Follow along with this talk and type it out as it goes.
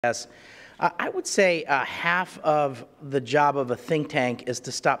Yes. I would say half of the job of a think tank is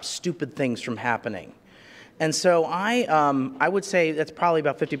to stop stupid things from happening. And so I would say that's probably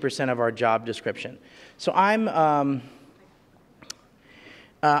about 50% of our job description. So I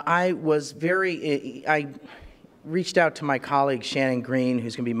reached out to my colleague Shannon Green,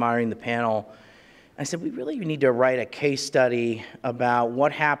 who's going to be monitoring the panel. I said, we really need to write a case study about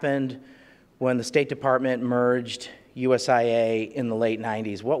what happened when the State Department merged USIA in the late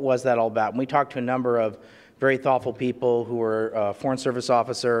 90s. What was that all about? And we talked to a number of very thoughtful people who were Foreign Service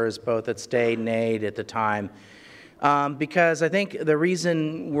officers, both at State and AID at the time. Because I think the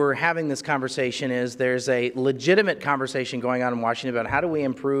reason we're having this conversation is there's a legitimate conversation going on in Washington about how do we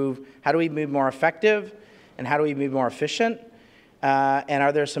improve, how do we be more effective, and how do we be more efficient, and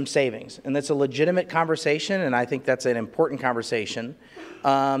are there some savings? And that's a legitimate conversation, and I think that's an important conversation.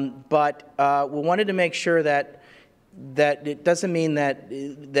 But we wanted to make sure that it doesn't mean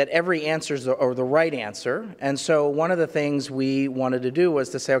that every answer is the right answer. And so one of the things we wanted to do was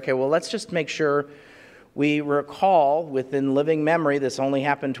to say, okay, well, let's just make sure we recall within living memory, this only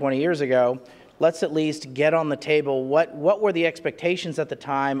happened 20 years ago, let's at least get on the table what were the expectations at the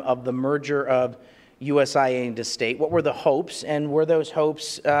time of the merger of USIA into state, what were the hopes, and were those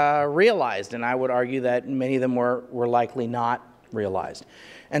hopes realized? And I would argue that many of them were likely not realized.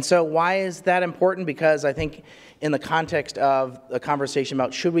 And so why is that important? Because I think in the context of a conversation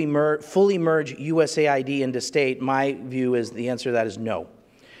about should we fully merge USAID into state, my view is the answer to that is no.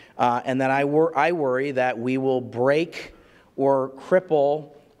 And that I worry that we will break or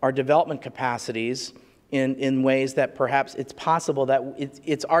cripple our development capacities in ways that perhaps it's possible that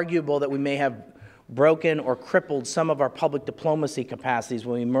it's arguable that we may have broken or crippled some of our public diplomacy capacities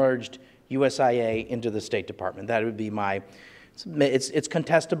when we merged USIA into the State Department. That would be my... It's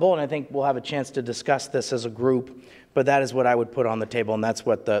contestable, and I think we'll have a chance to discuss this as a group, but that is what I would put on the table, and that's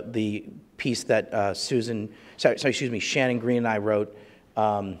what the piece that Shannon Green and I wrote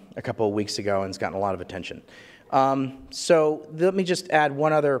a couple of weeks ago, and it's gotten a lot of attention. So let me just add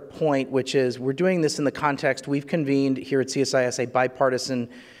one other point, which is we're doing this in the context, we've convened here at CSIS a bipartisan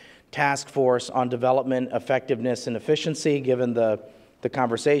task force on development, effectiveness, and efficiency, given the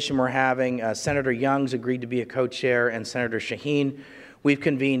conversation we're having. Senator Young's agreed to be a co-chair, and Senator Shaheen. We've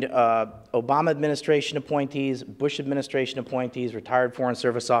convened Obama administration appointees, Bush administration appointees, retired Foreign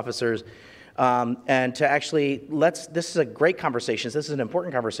Service officers, and to actually, this is a great conversation, this is an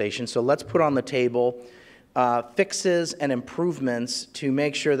important conversation, so let's put on the table fixes and improvements to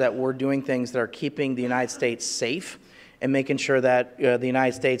make sure that we're doing things that are keeping the United States safe and making sure that the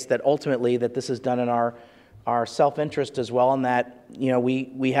United States, that ultimately that this is done in our self-interest as well, and that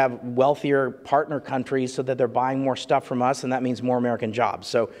we have wealthier partner countries so that they're buying more stuff from us, and that means more American jobs.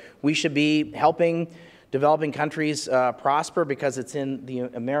 So we should be helping developing countries prosper because it's in the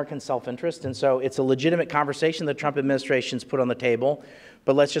American self-interest, and so it's a legitimate conversation the Trump administration's put on the table,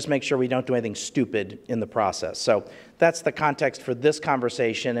 but let's just make sure we don't do anything stupid in the process. So that's the context for this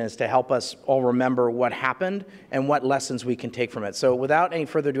conversation, is to help us all remember what happened and what lessons we can take from it. So without any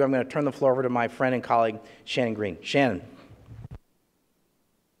further ado, I'm going to turn the floor over to my friend and colleague, Shannon Green. Shannon.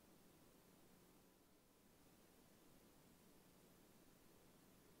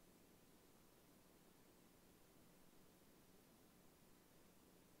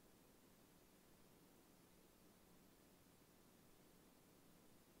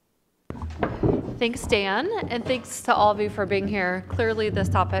 Thanks, Dan, and thanks to all of you for being here. Clearly, this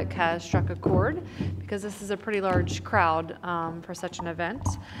topic has struck a chord because this is a pretty large crowd for such an event.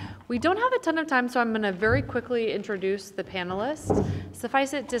 We don't have a ton of time, so I'm going to very quickly introduce the panelists.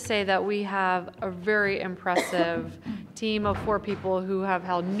 Suffice it to say that we have a very impressive team of 4 people who have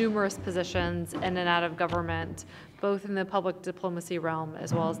held numerous positions in and out of government, both in the public diplomacy realm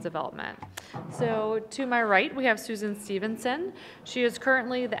as well as development. So to my right, we have Susan Stevenson. She is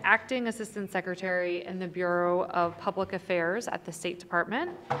currently the Acting Assistant Secretary in the Bureau of Public Affairs at the State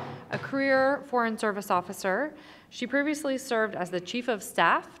Department, a career Foreign Service officer. She previously served as the Chief of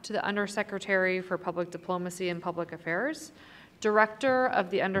Staff to the Undersecretary for Public Diplomacy and Public Affairs, Director of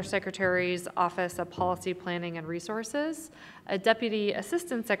the Undersecretary's Office of Policy Planning and Resources, a Deputy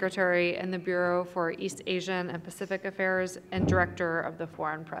Assistant Secretary in the Bureau for East Asian and Pacific Affairs, and Director of the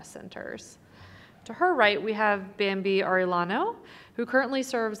Foreign Press Centers. To her right, we have Bambi Arellano, who currently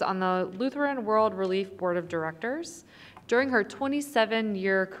serves on the Lutheran World Relief Board of Directors. During her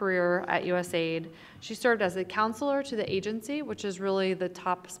 27-year career at USAID, she served as a counselor to the agency, which is really the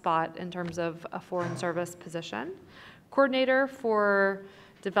top spot in terms of a foreign service position, coordinator for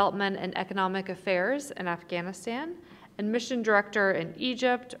development and economic affairs in Afghanistan, and mission director in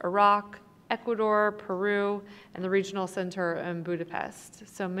Egypt, Iraq, Ecuador, Peru, and the regional center in Budapest.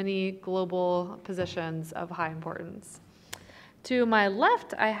 So many global positions of high importance. To my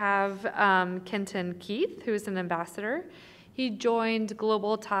left, I have Kenton Keith, who is an ambassador. He joined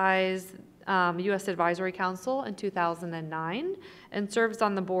Global Ties U.S. Advisory Council in 2009 and serves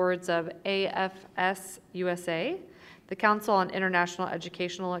on the boards of AFS USA, the Council on International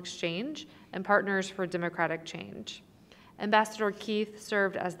Educational Exchange, and Partners for Democratic Change. Ambassador Keith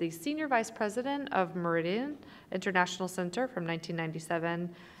served as the Senior Vice President of Meridian International Center from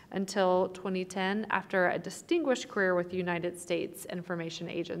 1997 until 2010 after a distinguished career with the United States Information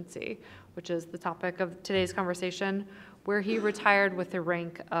Agency, which is the topic of today's conversation, where he retired with the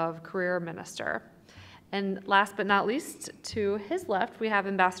rank of Career Minister. And last but not least, to his left, we have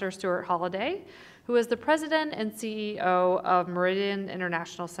Ambassador Stuart Holliday, who is the President and CEO of Meridian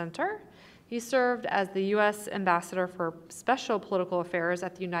International Center. He served as the U.S. Ambassador for Special Political Affairs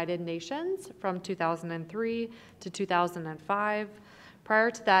at the United Nations from 2003 to 2005.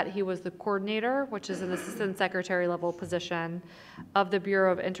 Prior to that, he was the coordinator, which is an assistant secretary level position, of the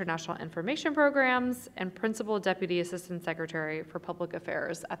Bureau of International Information Programs and principal deputy assistant secretary for public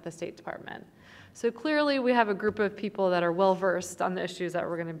affairs at the State Department. So clearly we have a group of people that are well versed on the issues that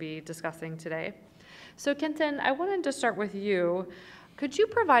we're going to be discussing today. So Kenton, I wanted to start with you. Could you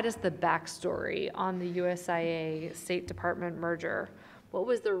provide us the backstory on the USIA State Department merger? What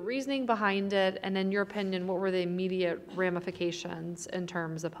was the reasoning behind it? And in your opinion, what were the immediate ramifications in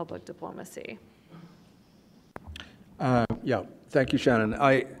terms of public diplomacy? Yeah, thank you, Shannon.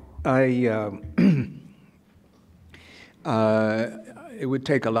 It would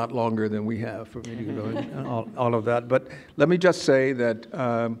take a lot longer than we have for me to go into all of that. But let me just say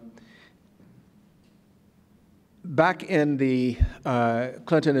that back in the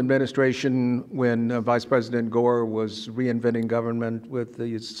Clinton administration, when Vice President Gore was reinventing government with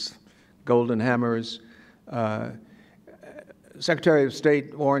these golden hammers, Secretary of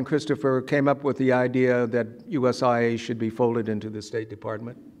State Warren Christopher came up with the idea that USIA should be folded into the State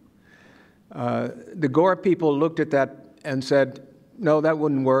Department. The Gore people looked at that and said, no, that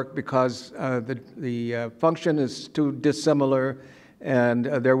wouldn't work because the function is too dissimilar and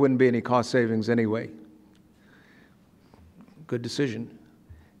there wouldn't be any cost savings anyway. Good decision.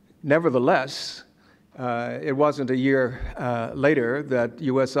 Nevertheless, it wasn't a year later that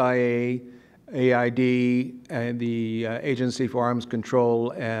USIA, AID, and the Agency for Arms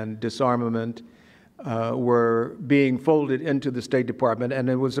Control and Disarmament were being folded into the State Department, and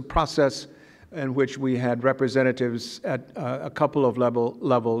it was a process in which we had representatives at a couple of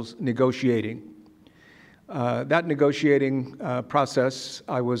levels negotiating. That negotiating process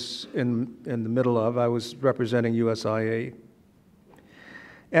I was in the middle of. I was representing USIA.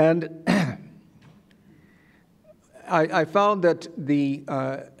 And I found that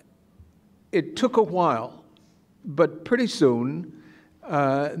it took a while, but pretty soon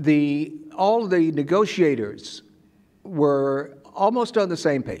all the negotiators were almost on the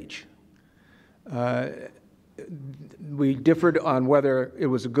same page. We differed on whether it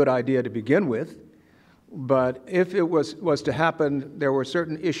was a good idea to begin with, but if it was to happen, there were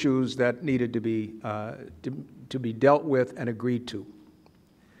certain issues that needed to be dealt with and agreed to.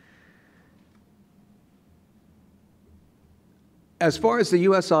 As far as the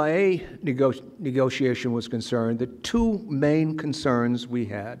USIA negotiation was concerned, the two main concerns we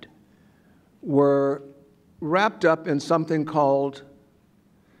had were wrapped up in something called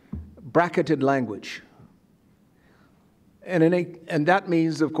bracketed language. And that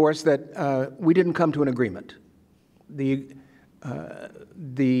means, of course, that we didn't come to an agreement. The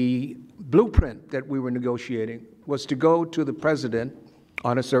blueprint that we were negotiating was to go to the president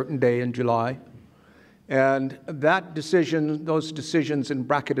on a certain day in July, and those decisions in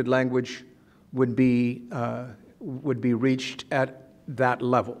bracketed language would be reached at that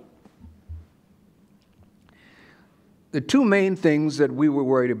level. The two main things that we were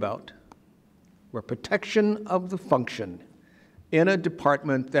worried about were protection of the function in a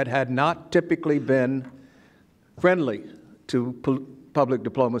department that had not typically been friendly to public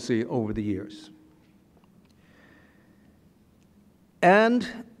diplomacy over the years, and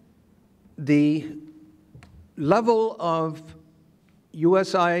the level of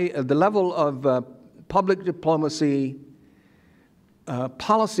USIA, the level of public diplomacy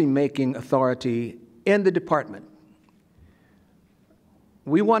policy-making authority in the department.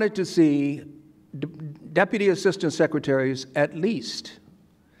 We wanted to see deputy assistant secretaries at least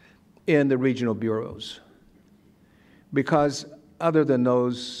in the regional bureaus, because other than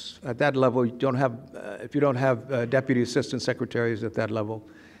those at that level, you don't have, if you don't have deputy assistant secretaries at that level,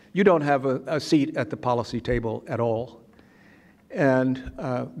 you don't have a seat at the policy table at all. And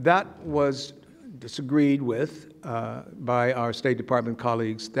that was disagreed with by our State Department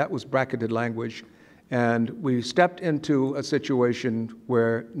colleagues. That was bracketed language. And we stepped into a situation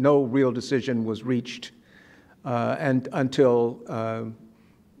where no real decision was reached and until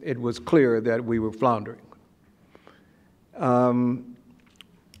it was clear that we were floundering.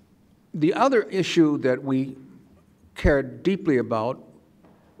 The other issue that we cared deeply about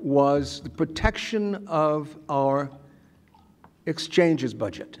was the protection of our exchanges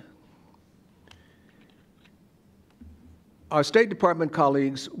budget. Our State Department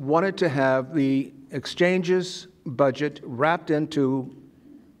colleagues wanted to have the exchanges budget wrapped into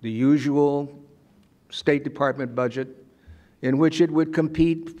the usual State Department budget, in which it would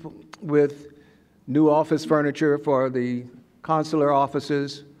compete with new office furniture for the consular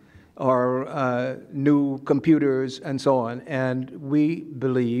offices or new computers and so on. And we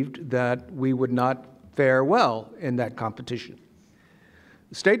believed that we would not fare well in that competition.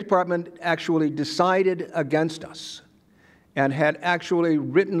 The State Department actually decided against us and had actually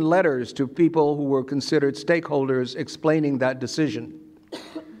written letters to people who were considered stakeholders explaining that decision.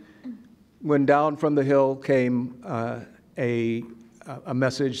 When down from the Hill came a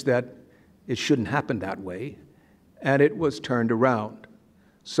message that it shouldn't happen that way, and it was turned around.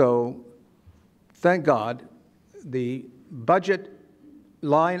 So, thank God, the budget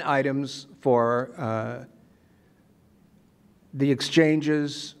line items for the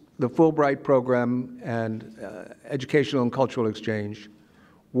exchanges, the Fulbright program, and educational and cultural exchange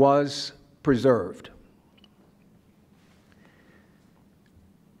was preserved.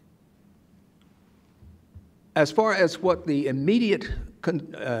 As far as what the immediate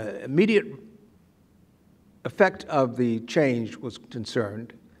effect of the change was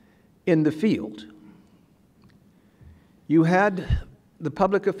concerned, in the field, you had the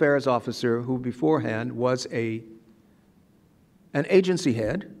public affairs officer who beforehand was an agency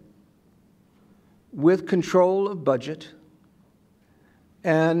head with control of budget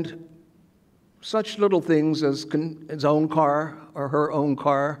and such little things as his own car or her own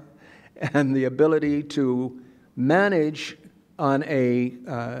car and the ability to manage on a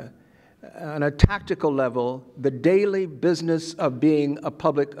tactical level the daily business of being a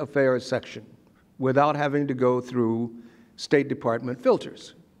public affairs section without having to go through State Department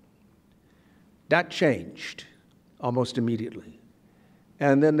filters. That changed almost immediately.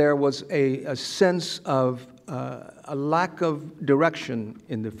 And then there was a sense of a lack of direction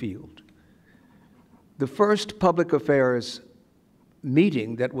in the field. The first public affairs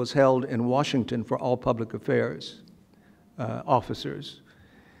meeting that was held in Washington for all public affairs officers,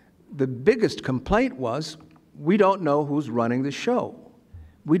 the biggest complaint was, we don't know who's running the show.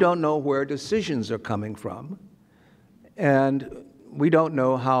 We don't know where decisions are coming from, and we don't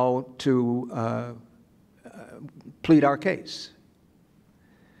know how to plead our case.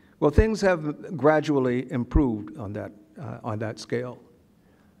 Well, things have gradually improved on that scale.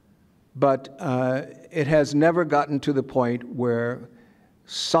 But it has never gotten to the point where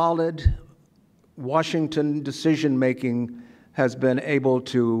solid Washington decision-making has been able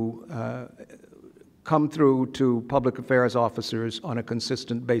to come through to public affairs officers on a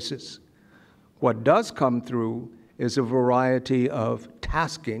consistent basis. What does come through is a variety of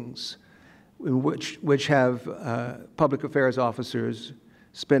taskings in which have public affairs officers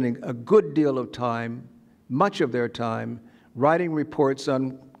spending a good deal of time, much of their time, writing reports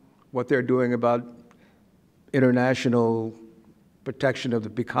on what they're doing about international protection of the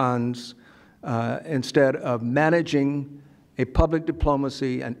pecans, instead of managing a public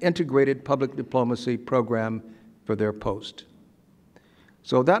diplomacy, an integrated public diplomacy program for their post.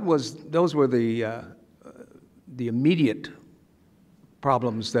 So those were the immediate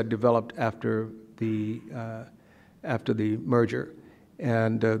problems that developed after the merger.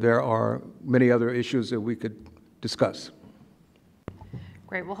 And there are many other issues that we could discuss.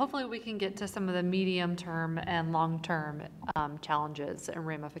 Great. Well, hopefully we can get to some of the medium-term and long-term challenges and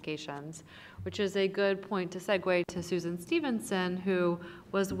ramifications, which is a good point to segue to Susan Stevenson, who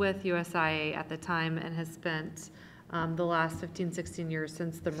was with USIA at the time and has spent the last 15, 16 years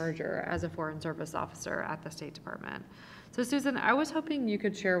since the merger as a Foreign Service officer at the State Department. So Susan, I was hoping you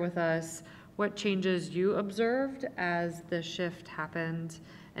could share with us what changes you observed as the shift happened,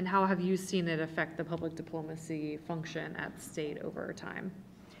 and how have you seen it affect the public diplomacy function at the state over time?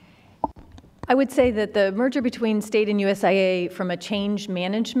 I would say that the merger between state and USIA from a change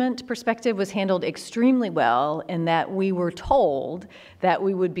management perspective was handled extremely well, in that we were told that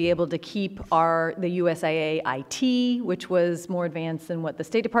we would be able to keep the USIA IT, which was more advanced than what the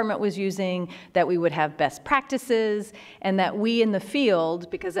State Department was using, that we would have best practices, and that we in the field,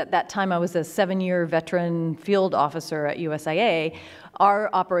 because at that time I was a 7-year veteran field officer at USIA, our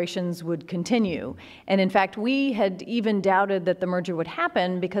operations would continue. And in fact, we had even doubted that the merger would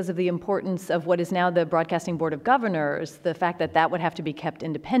happen because of the importance of what is now the Broadcasting Board of Governors, the fact that that would have to be kept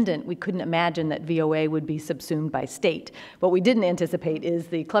independent. We couldn't imagine that VOA would be subsumed by state. What we didn't anticipate is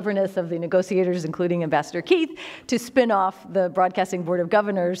the cleverness of the negotiators, including Ambassador Keith, to spin off the Broadcasting Board of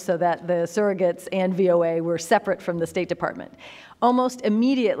Governors so that the surrogates and VOA were separate from the State Department. Almost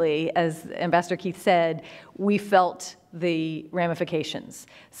immediately, as Ambassador Keith said, we felt the ramifications.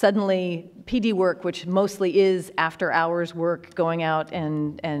 Suddenly, PD work, which mostly is after-hours work, going out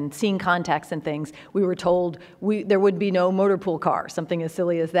and seeing contacts and things, we were told there would be no motor pool car, something as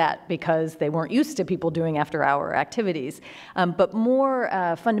silly as that, because they weren't used to people doing after-hour activities. But more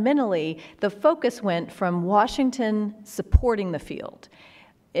fundamentally, the focus went from Washington supporting the field.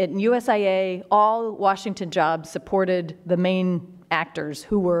 In USIA, all Washington jobs supported the main actors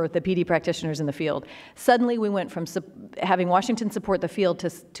who were the PD practitioners in the field. Suddenly we went from having Washington support the field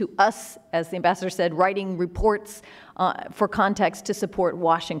to us, as the ambassador said, writing reports for context to support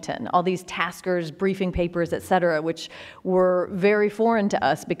Washington. All these taskers, briefing papers, et cetera, which were very foreign to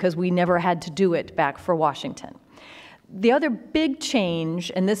us because we never had to do it back for Washington. The other big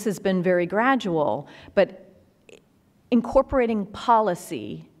change, and this has been very gradual, but incorporating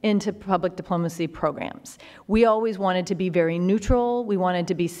policy into public diplomacy programs. We always wanted to be very neutral. We wanted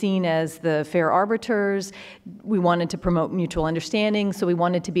to be seen as the fair arbiters. We wanted to promote mutual understanding, so we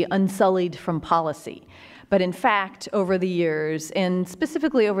wanted to be unsullied from policy. But in fact, over the years, and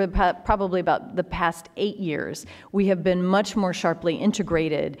specifically over probably about the past 8 years, we have been much more sharply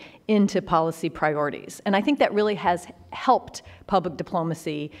integrated into policy priorities. And I think that really has helped public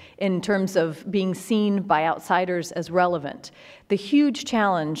diplomacy in terms of being seen by outsiders as relevant. The huge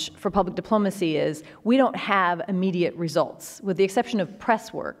challenge for public diplomacy is we don't have immediate results. With the exception of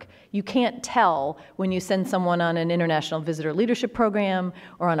press work, you can't tell when you send someone on an international visitor leadership program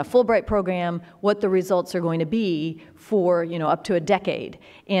or on a Fulbright program what the results are going to be for, up to a decade.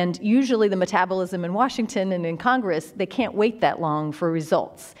 And usually the metabolism in Washington and in Congress, they can't wait that long for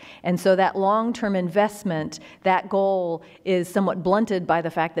results. And so that long-term investment, that goal is somewhat blunted by the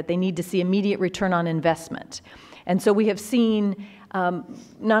fact that they need to see immediate return on investment. And so we have seen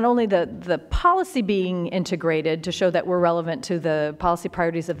not only the policy being integrated to show that we're relevant to the policy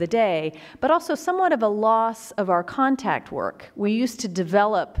priorities of the day, but also somewhat of a loss of our contact work. We used to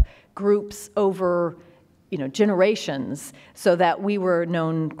develop groups over generations, so that we were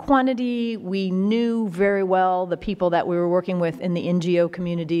known quantity. We knew very well the people that we were working with in the NGO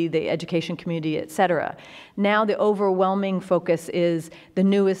community, the education community, et cetera. Now the overwhelming focus is the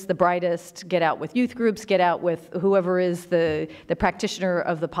newest, the brightest, get out with youth groups, get out with whoever is the practitioner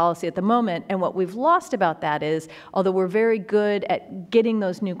of the policy at the moment. And what we've lost about that is, although we're very good at getting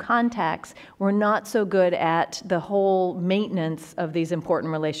those new contacts, we're not so good at the whole maintenance of these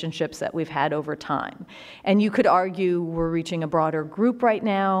important relationships that we've had over time. And you could argue we're reaching a broader group right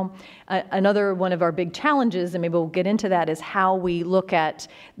now. Another one of our big challenges, and maybe we'll get into that, is how we look at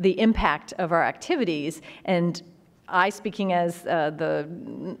the impact of our activities. And I, speaking as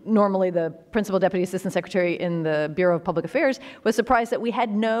normally the Principal Deputy Assistant Secretary in the Bureau of Public Affairs, was surprised that we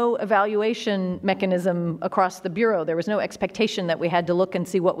had no evaluation mechanism across the Bureau. There was no expectation that we had to look and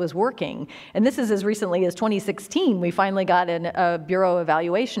see what was working. And this is as recently as 2016, we finally got a Bureau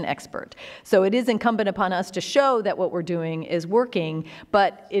evaluation expert. So it is incumbent upon us to show that what we're doing is working,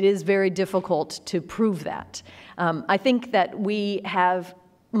 but it is very difficult to prove that. I think that we have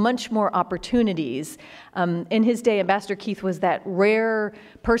much more opportunities. In his day, Ambassador Keith was that rare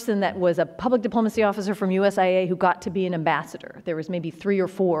person that was a public diplomacy officer from USIA who got to be an ambassador. There was maybe 3 or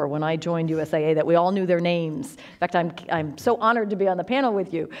 4 when I joined USIA that we all knew their names. In fact, I'm so honored to be on the panel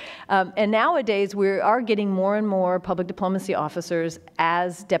with you. And nowadays, we are getting more and more public diplomacy officers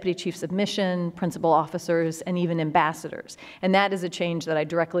as deputy chiefs of mission, principal officers, and even ambassadors. And that is a change that I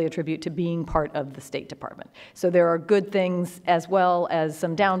directly attribute to being part of the State Department. So there are good things as well as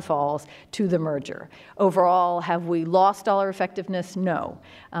some downfalls to the merger. Overall, have we lost all our effectiveness? No.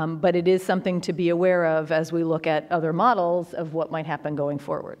 But it is something to be aware of as we look at other models of what might happen going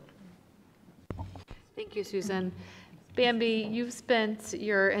forward. Thank you, Susan. Bambi, you've spent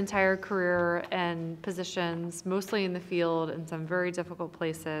your entire career in positions, mostly in the field, in some very difficult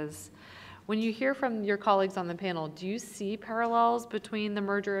places. When you hear from your colleagues on the panel, do you see parallels between the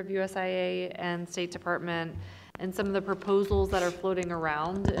merger of USIA and State Department and some of the proposals that are floating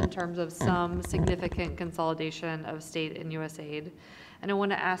around in terms of some significant consolidation of state and USAID? And I want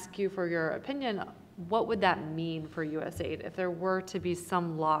to ask you for your opinion, what would that mean for USAID if there were to be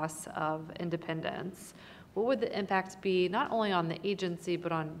some loss of independence? What would the impact be not only on the agency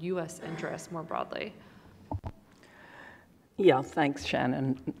but on U.S. interests more broadly? Yeah, thanks,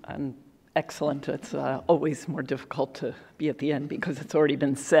 Shannon. And excellent. It's always more difficult to be at the end because it's already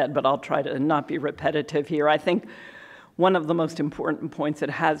been said, but I'll try to not be repetitive here. I think one of the most important points that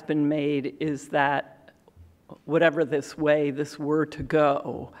has been made is that whatever this way this were to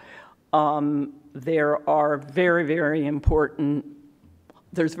go, there are very important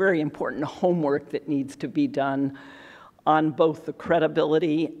homework that needs to be done on both the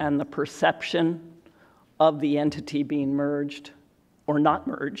credibility and the perception of the entity being merged or not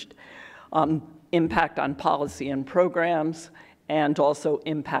merged, impact on policy and programs, and also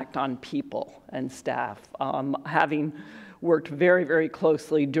impact on people and staff. Having worked very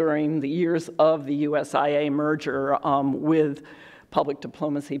closely during the years of the USIA merger with public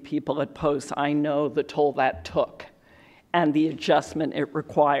diplomacy people at Post, I know the toll that took and the adjustment it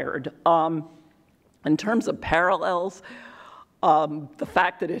required. In terms of parallels, the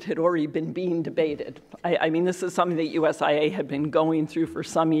fact that it had already been being debated. I mean, this is something that USIA had been going through for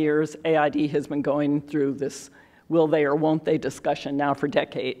some years. AID has been going through this will they or won't they discussion now for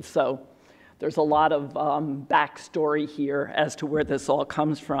decades. So there's a lot of backstory here as to where this all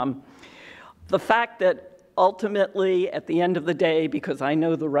comes from. The fact that ultimately, at the end of the day, because I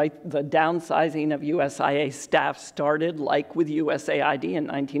know the downsizing of USIA staff started like with USAID in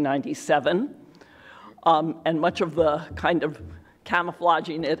 1997, and much of the kind of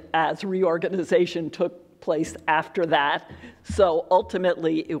camouflaging it as reorganization took place after that. So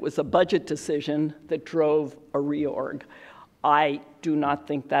ultimately, it was a budget decision that drove a reorg. I do not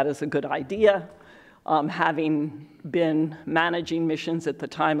think that is a good idea. Having been managing missions at the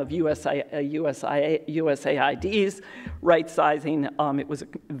time of USAID's right-sizing, it was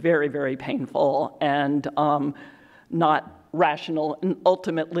very painful and not rational, and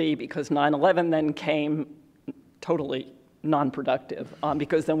ultimately, because 9/11 then came, totally non-productive,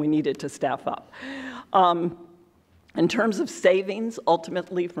 because then we needed to staff up. In terms of savings,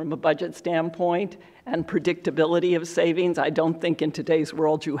 ultimately, from a budget standpoint and predictability of savings, I don't think in today's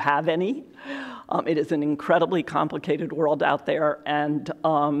world you have any. It is an incredibly complicated world out there, and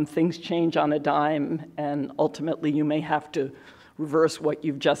things change on a dime, and ultimately you may have to reverse what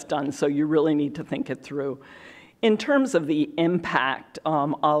you've just done, so you really need to think it through. In terms of the impact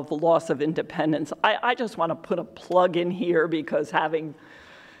of loss of independence, I just want to put a plug in here because having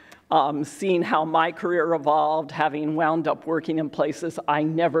seen how my career evolved, having wound up working in places I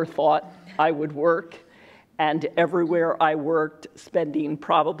never thought I would work, and everywhere I worked, spending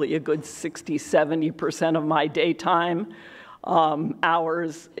probably a good 60–70% of my daytime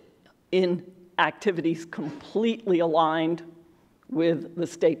hours in activities completely aligned with the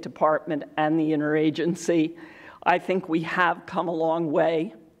State Department and the interagency. I think we have come a long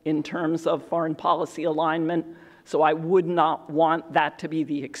way in terms of foreign policy alignment, so I would not want that to be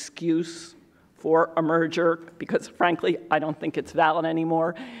the excuse for a merger, because frankly, I don't think it's valid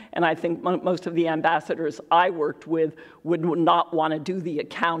anymore. And I think most of the ambassadors I worked with would not want to do the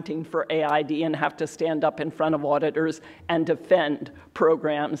accounting for AID and have to stand up in front of auditors and defend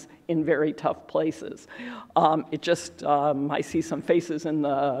programs in very tough places. I see some faces in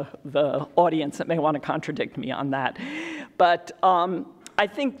the audience that may want to contradict me on that. But I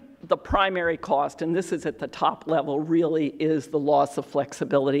think the primary cost, and this is at the top level, really is the loss of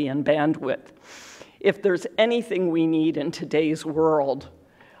flexibility and bandwidth. If there's anything we need in today's world,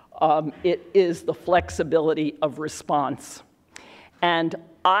 it is the flexibility of response. And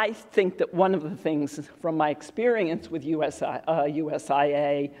I think that one of the things from my experience with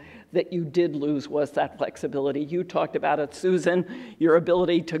USIA that you did lose was that flexibility. You talked about it, Susan, your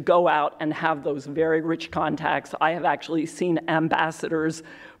ability to go out and have those very rich contacts. I have actually seen ambassadors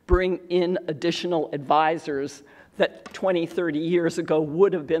bring in additional advisors that 20, 30 years ago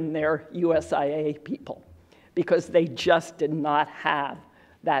would have been their USIA people, because they just did not have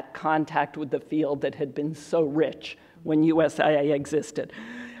that contact with the field that had been so rich when USIA existed.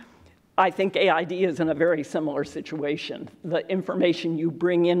 I think AID is in a very similar situation. The information you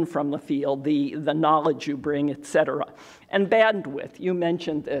bring in from the field, the knowledge you bring, et cetera. And bandwidth, you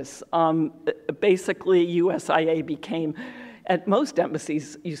mentioned this. Basically, USIA became, at most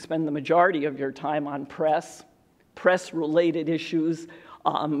embassies, you spend the majority of your time on press-related issues,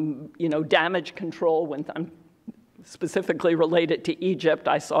 damage control when specifically related to Egypt.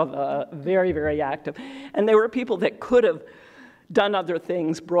 I saw the very, very active. And there were people that could have done other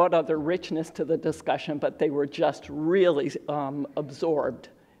things, brought other richness to the discussion, but they were just really absorbed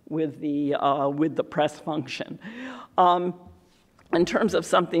with the press function. In terms of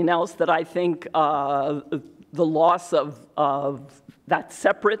something else that I think the loss of that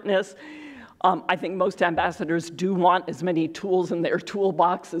separateness, I think most ambassadors do want as many tools in their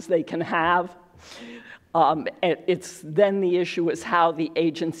toolbox as they can have. It's then the issue is how the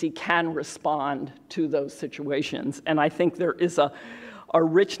agency can respond to those situations. And I think there is a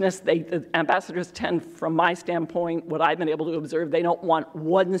richness. The ambassadors tend, from my standpoint, what I've been able to observe, they don't want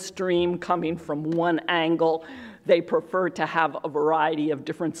one stream coming from one angle. They prefer to have a variety of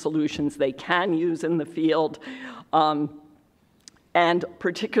different solutions they can use in the field. And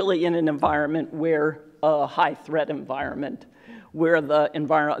particularly in an environment where a high threat environment, where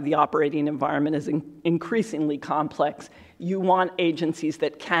the operating environment is increasingly complex, you want agencies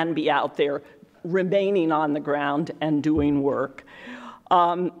that can be out there remaining on the ground and doing work.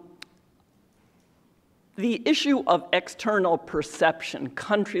 The issue of external perception,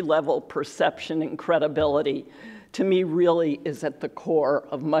 country-level perception and credibility, to me really is at the core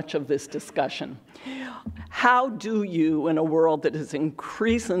of much of this discussion. How do you, in a world that is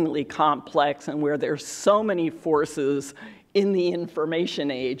increasingly complex and where there's so many forces in the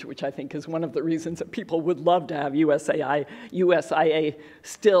information age, which I think is one of the reasons that people would love to have USIA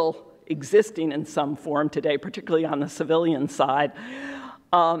still existing in some form today, particularly on the civilian side,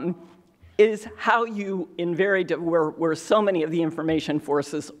 is how you, where so many of the information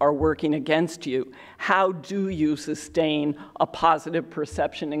forces are working against you, how do you sustain a positive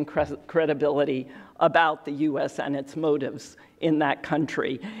perception and credibility about the U.S. and its motives in that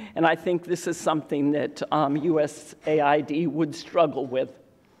country? And I think this is something that USAID would struggle with.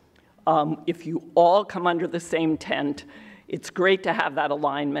 If you all come under the same tent, it's great to have that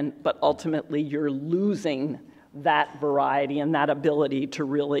alignment, but ultimately you're losing that variety and that ability to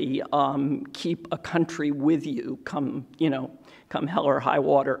really keep a country with you come hell or high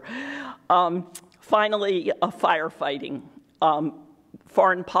water. Finally, firefighting.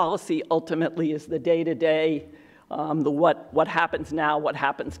 Foreign policy ultimately is the day-to-day, what happens now, what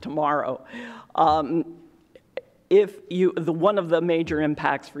happens tomorrow. One of the major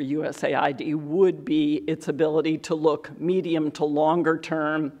impacts for USAID would be its ability to look medium to longer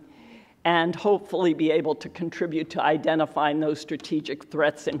term and hopefully be able to contribute to identifying those strategic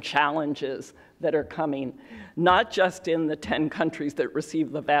threats and challenges that are coming, not just in the 10 countries that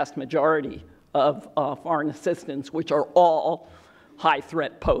receive the vast majority of foreign assistance, which are all high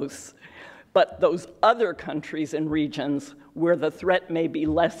threat posts, but those other countries and regions where the threat may be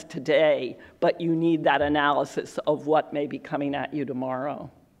less today, but you need that analysis of what may be coming at you tomorrow.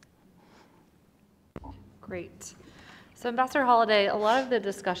 Great. So Ambassador Holliday, a lot of the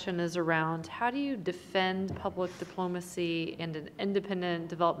discussion is around how do you defend public diplomacy and an independent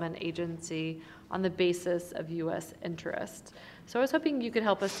development agency on the basis of U.S. interest. So I was hoping you could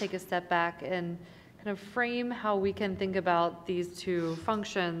help us take a step back and kind of frame how we can think about these two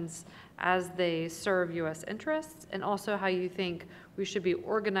functions as they serve U.S. interests, and also how you think we should be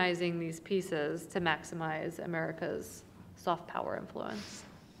organizing these pieces to maximize America's soft power influence.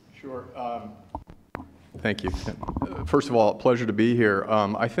 Sure. Thank you. First of all, a pleasure to be here.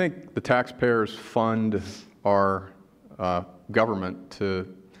 I think the taxpayers fund our government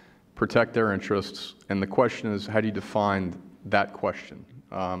to protect their interests, and the question is, how do you define that question?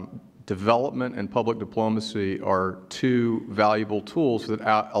 Development and public diplomacy are two valuable tools that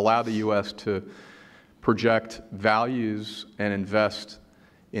allow the U.S. to project values and invest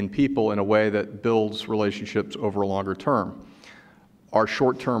in people in a way that builds relationships over a longer term. Our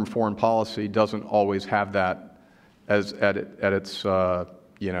short-term foreign policy doesn't always have that as at its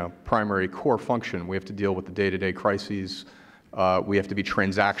primary core function. We have to deal with the day-to-day crises. We have to be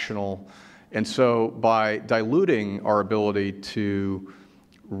transactional. And so by diluting our ability to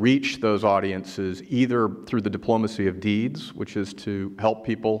reach those audiences either through the diplomacy of deeds, which is to help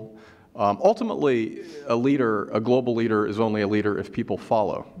people, ultimately a global leader is only a leader if people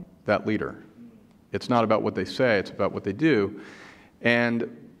follow that leader. It's not about what they say, it's about what they do. And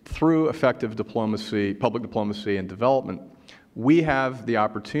through effective diplomacy, public diplomacy and development, we have the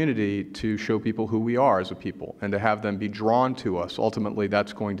opportunity to show people who we are as a people and to have them be drawn to us. Ultimately,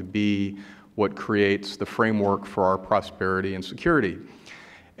 that's going to be what creates the framework for our prosperity and security.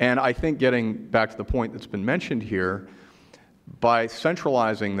 And I think getting back to the point that's been mentioned here, by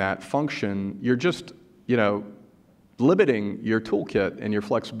centralizing that function, you're just, limiting your toolkit and your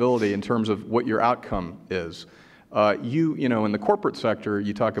flexibility in terms of what your outcome is. You know, in the corporate sector,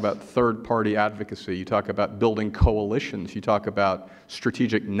 you talk about third-party advocacy. You talk about building coalitions. You talk about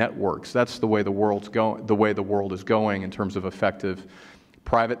strategic networks. That's the way the world's going. The way the world is going in terms of effective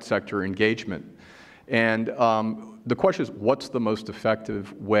private sector engagement. And the question is, what's the most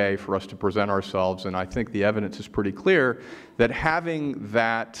effective way for us to present ourselves? And I think the evidence is pretty clear that having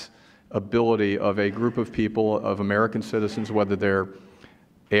that ability of a group of people, of American citizens, whether they're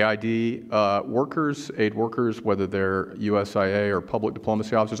AID workers, aid workers, whether they're USIA or public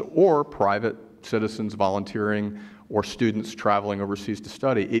diplomacy officers, or private citizens volunteering, or students traveling overseas to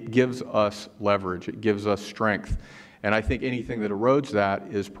study, it gives us leverage, it gives us strength. And I think anything that erodes that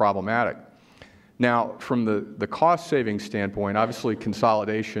is problematic. Now, from the cost-saving standpoint, obviously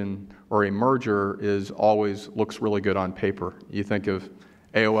consolidation or a merger looks really good on paper. You think of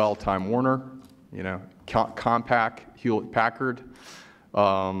AOL, Time Warner, you know, Compaq, Hewlett-Packard,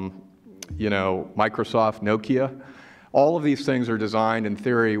 you know, Microsoft, Nokia. All of these things are designed, in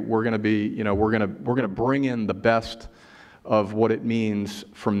theory, we're going to be, you know, we're going to bring in the best of what it means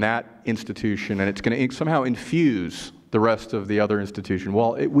from that institution, and it's going to somehow infuse the rest of the other institution.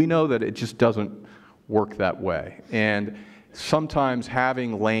 Well, we know that it just doesn't work that way. And sometimes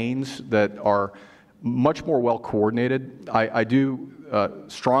having lanes that are much more well coordinated, I do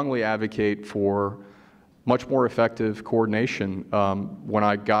strongly advocate for much more effective coordination. When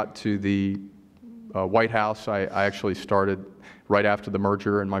I got to the White House, I actually started right after the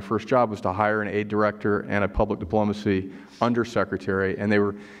merger, and my first job was to hire an aid director and a public diplomacy undersecretary, and they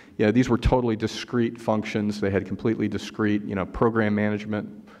were, you know, these were totally discrete functions. They had completely discrete, you know, program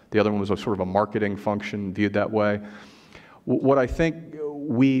management. The other one was a sort of a marketing function viewed that way. What I think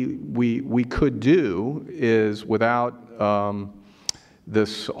we could do is, without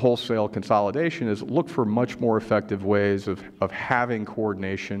this wholesale consolidation, is look for much more effective ways of having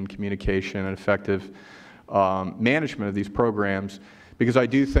coordination, communication, and effective management of these programs, because I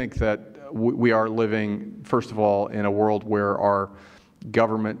do think that we are living, first of all, in a world where our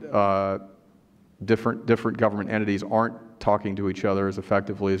government, different government entities aren't talking to each other as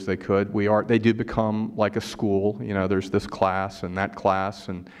effectively as they could. They do become like a school. You know, there's this class,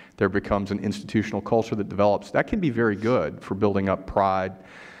 and there becomes an institutional culture that develops. That can be very good for building up pride.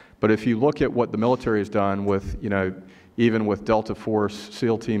 But if you look at what the military has done with, you know, even with Delta Force,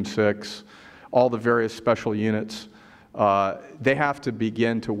 SEAL Team 6, all the various special units, they have to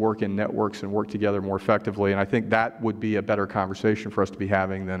begin to work in networks and work together more effectively. And I think that would be a better conversation for us to be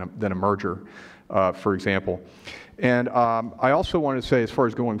having than a merger, for example. And I also wanted to say, as far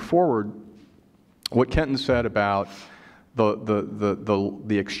as going forward, what Kenton said about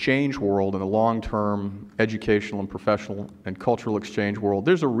the exchange world and the long-term educational and professional and cultural exchange world,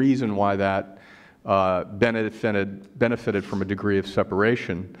 there's a reason why that benefited from a degree of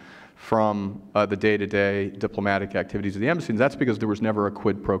separation from the day-to-day diplomatic activities of the embassy. And that's because there was never a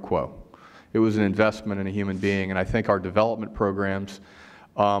quid pro quo. It was an investment in a human being. And I think our development programs,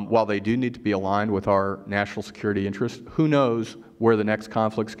 while they do need to be aligned with our national security interests, who knows where the next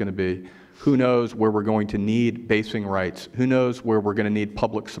conflict's going to be? Who knows where we're going to need basing rights? Who knows where we're going to need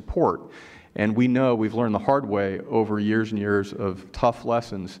public support? And we know, we've learned the hard way over years and years of tough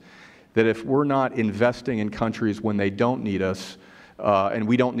lessons, that if we're not investing in countries when they don't need us, and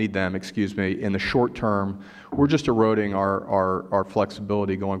we don't need them, excuse me, in the short term, we're just eroding our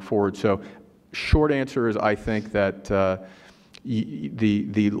flexibility going forward. So short answer is, I think that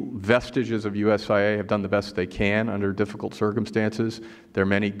the vestiges of USIA have done the best they can under difficult circumstances. There are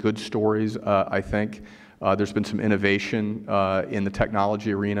many good stories, I think. There's been some innovation in the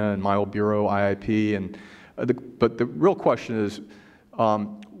technology arena, in my old bureau, IIP. But the real question is,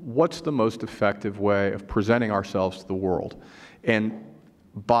 what's the most effective way of presenting ourselves to the world? And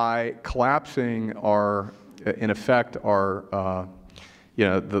by collapsing in effect, you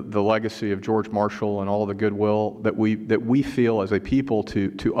know, the legacy of George Marshall and all of the goodwill that we feel as a people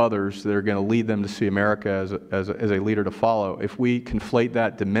to others that are going to lead them to see America as a leader to follow, if we conflate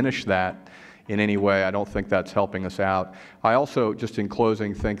that, diminish that in any way, I don't think that's helping us out. I also, just in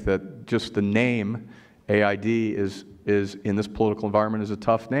closing, think that just the name AID is in this political environment is a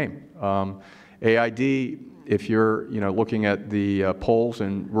tough name. AID, if you're, you know, looking at the polls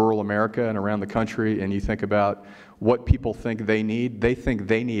in rural America and around the country, and you think about what people think they need AID.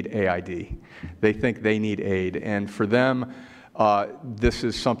 They think they need aid. And for them, this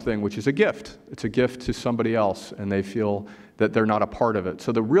is something which is a gift. It's a gift to somebody else, and they feel that they're not a part of it.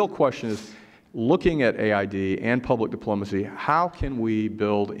 So the real question is, looking at AID and public diplomacy, how can we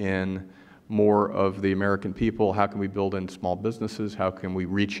build in more of the American people? How can we build in small businesses? How can we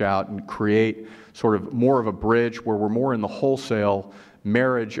reach out and create sort of more of a bridge where we're more in the wholesale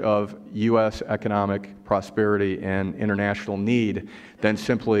marriage of U.S. economic prosperity and international need than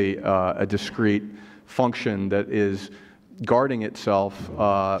simply a discrete function that is guarding itself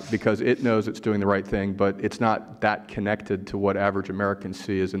because it knows it's doing the right thing, but it's not that connected to what average Americans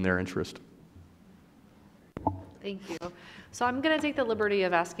see as in their interest. Thank you. So I'm going to take the liberty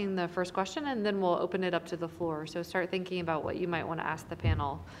of asking the first question, and then we'll open it up to the floor. So start thinking about what you might want to ask the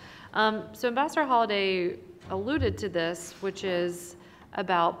panel. So Ambassador Holliday alluded to this, which is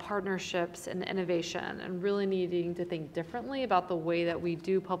about partnerships and innovation and really needing to think differently about the way that we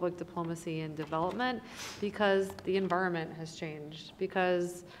do public diplomacy and development because the environment has changed,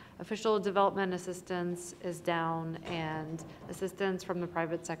 because official development assistance is down and assistance from the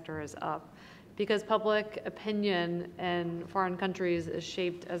private sector is up, because public opinion in foreign countries is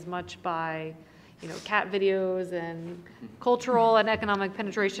shaped as much by cat videos and cultural and economic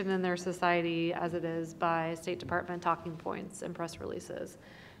penetration in their society as it is by State Department talking points and press releases.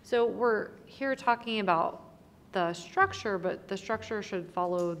 So we're here talking about the structure, but the structure should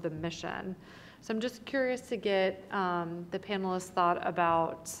follow the mission. So I'm just curious to get the panelists' thought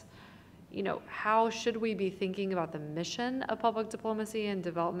about, how should we be thinking about the mission of public diplomacy and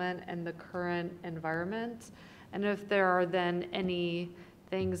development in the current environment, and if there are then any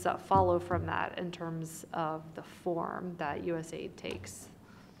things that follow from that in terms of the form that USAID takes.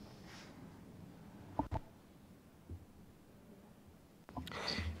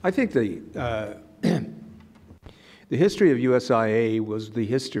 I think the history of USIA was the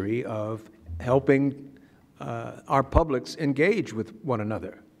history of helping our publics engage with one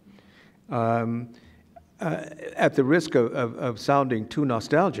another. At the risk of sounding too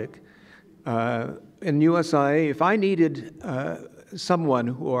nostalgic, in USIA, if I needed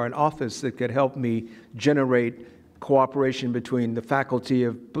someone or an office that could help me generate cooperation between the Faculty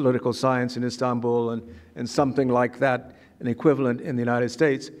of Political Science in Istanbul and something like that, an equivalent in the United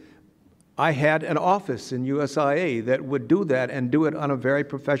States, I had an office in USIA that would do that and do it on a very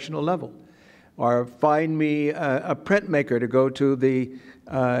professional level. Or find me a printmaker to go to the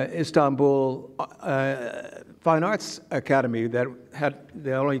Istanbul Fine Arts Academy that had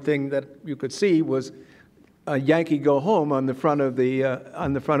the only thing that you could see was a Yankee Go Home on the front of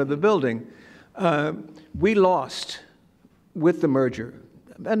the building. We lost with the merger,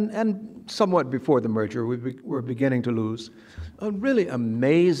 and somewhat before the merger, we were beginning to lose a really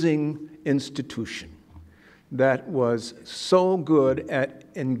amazing institution that was so good at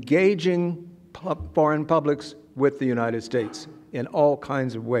engaging foreign publics with the United States in all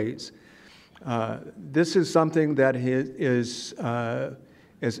kinds of ways. This is something that is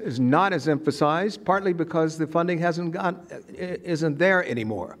not as emphasized, partly because the funding isn't there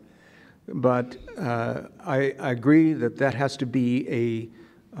anymore. But I agree that there has to be a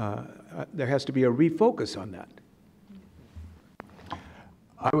refocus on that.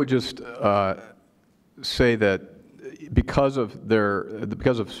 I would just say that because of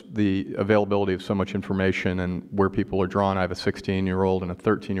the availability of so much information and where people are drawn, I have a 16-year-old and a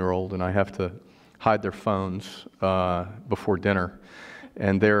 13-year-old, and I have to hide their phones before dinner.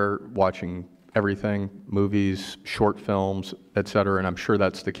 And they're watching everything, movies, short films, et cetera, and I'm sure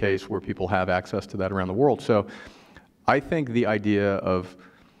that's the case where people have access to that around the world. So I think the idea of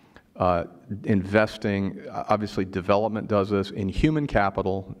investing, obviously development does this, in human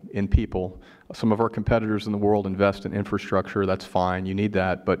capital, in people. Some of our competitors in the world invest in infrastructure, that's fine, you need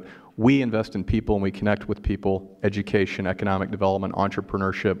that, but we invest in people and we connect with people, education, economic development,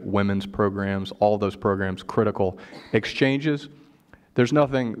 entrepreneurship, women's programs, all those programs, critical. Exchanges, there's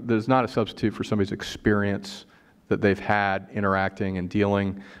not a substitute for somebody's experience that they've had interacting and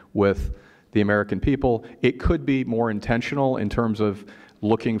dealing with the American people. It could be more intentional in terms of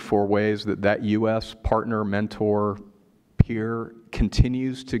looking for ways that U.S. partner, mentor, peer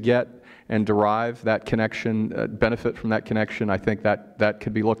continues to get and derive that connection, benefit from that connection. I think that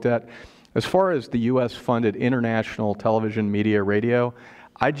could be looked at. As far as the U.S.-funded international television, media, radio,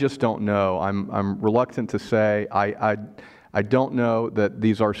 I just don't know. I'm reluctant to say. I don't know that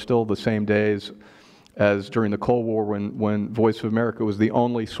these are still the same days as during the Cold War when Voice of America was the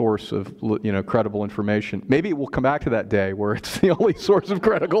only source of credible information. Maybe it will come back to that day where it's the only source of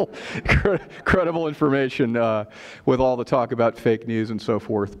credible information with all the talk about fake news and so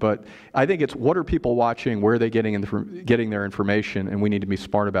forth. But I think it's what are people watching, where are they getting their information, and we need to be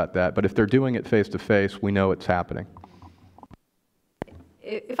smart about that. But if they're doing it face to face, we know it's happening.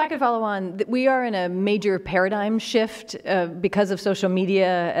 If I could follow on, we are in a major paradigm shift because of social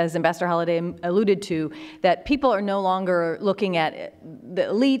media, as Ambassador Holliday alluded to, that people are no longer looking at the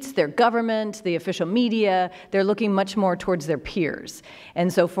elites, their government, the official media. They're looking much more towards their peers.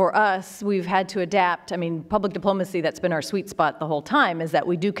 And so for us, we've had to adapt. I mean, public diplomacy, that's been our sweet spot the whole time, is that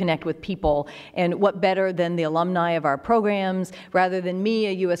we do connect with people. And what better than the alumni of our programs, rather than me,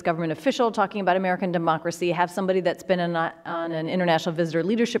 a U.S. government official, talking about American democracy, have somebody that's been on an international visitor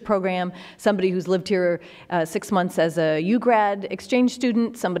leadership program, somebody who's lived here 6 months as a UGrad exchange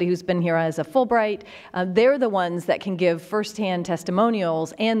student, somebody who's been here as a Fulbright. They're the ones that can give firsthand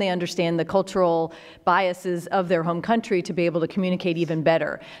testimonials, and they understand the cultural biases of their home country to be able to communicate even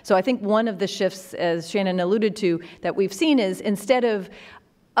better. So I think one of the shifts, as Shannon alluded to, that we've seen is instead of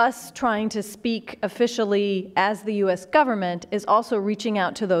us trying to speak officially as the U.S. government is also reaching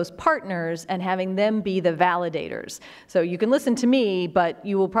out to those partners and having them be the validators. So you can listen to me, but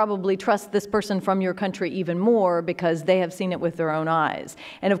you will probably trust this person from your country even more because they have seen it with their own eyes.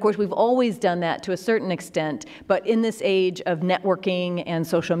 And of course, we've always done that to a certain extent, but in this age of networking and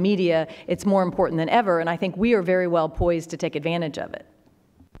social media, it's more important than ever, and I think we are very well poised to take advantage of it.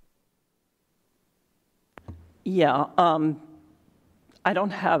 Yeah. I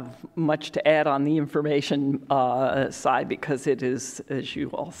don't have much to add on the information side because it is, as you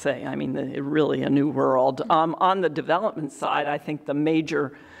all say, I mean, really a new world. On the development side, I think the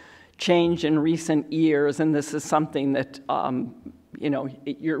major change in recent years, and this is something that you know,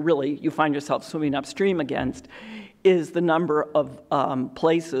 you find yourself swimming upstream against, is the number of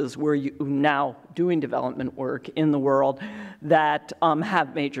places where you now doing development work in the world that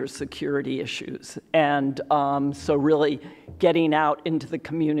have major security issues. And so really getting out into the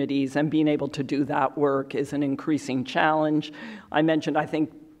communities and being able to do that work is an increasing challenge. I mentioned, I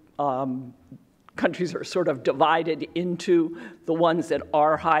think, countries are sort of divided into the ones that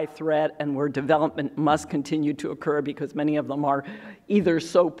are high threat and where development must continue to occur because many of them are either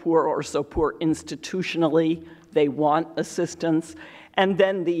so poor or so poor institutionally they want assistance, and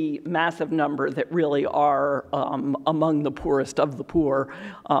then the massive number that really are among the poorest of the poor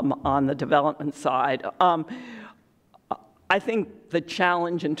on the development side. I think the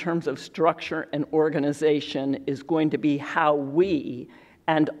challenge in terms of structure and organization is going to be how we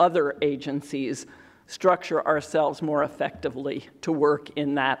and other agencies structure ourselves more effectively to work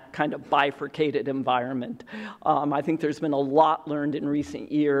in that kind of bifurcated environment. I think there's been a lot learned in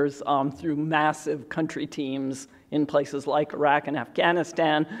recent years through massive country teams in places like Iraq and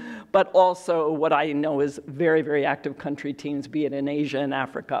Afghanistan, but also what I know is very, very active country teams, be it in Asia and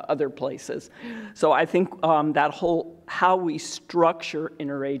Africa, other places. So I think that whole, how we structure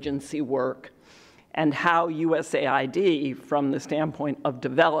interagency work and how USAID, from the standpoint of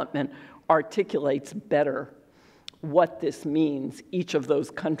development, articulates better what this means, each of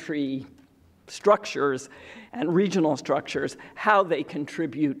those country structures and regional structures, how they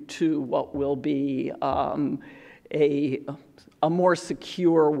contribute to what will be a more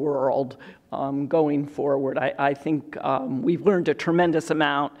secure world going forward. I think we've learned a tremendous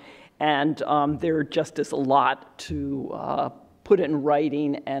amount, and there just is a lot to put in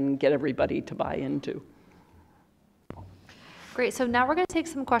writing and get everybody to buy into. Great, so now we're going to take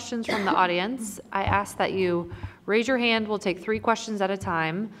some questions from the audience. I ask that you raise your hand. We'll take 3 questions at a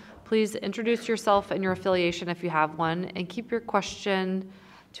time. Please introduce yourself and your affiliation if you have one, and keep your question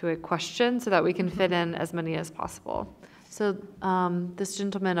to a question so that we can fit in as many as possible. So this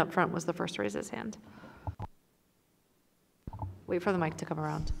gentleman up front was the first to raise his hand. Wait for the mic to come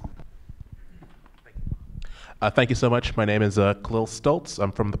around. Thank you so much. My name is Khalil Stoltz.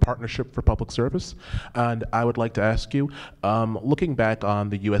 I'm from the Partnership for Public Service. And I would like to ask you, looking back on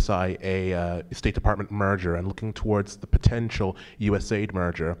the USIA State Department merger and looking towards the potential USAID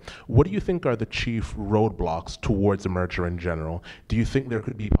merger, what do you think are the chief roadblocks towards a merger in general? Do you think there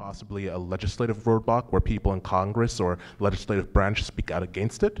could be possibly a legislative roadblock where people in Congress or legislative branch speak out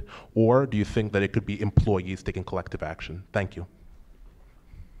against it? Or do you think that it could be employees taking collective action? Thank you.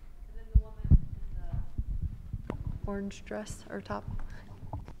 Orange dress or top.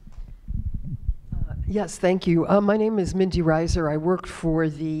 Yes, thank you. My name is Mindy Reiser. I worked for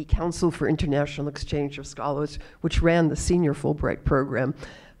the Council for International Exchange of Scholars, which ran the Senior Fulbright program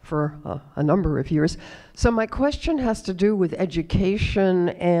for a number of years. So my question has to do with education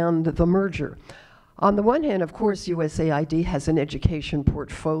and the merger. On the one hand, of course, USAID has an education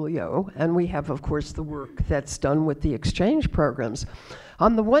portfolio, and we have, of course, the work that's done with the exchange programs.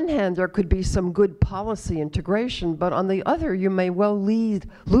 On the one hand, there could be some good policy integration, but on the other, you may well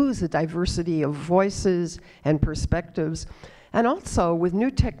lose a diversity of voices and perspectives. And also, with new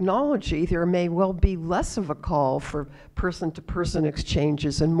technology, there may well be less of a call for person-to-person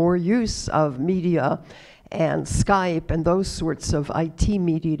exchanges and more use of media and Skype and those sorts of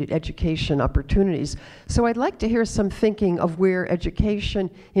IT-mediated education opportunities. So I'd like to hear some thinking of where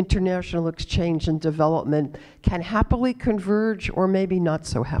education, international exchange, and development can happily converge or maybe not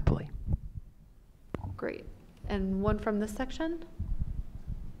so happily. Great. And one from this section,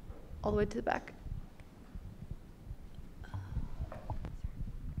 all the way to the back.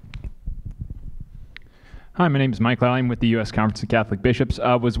 Hi, my name is Mike Lally. I'm with the U.S. Conference of Catholic Bishops.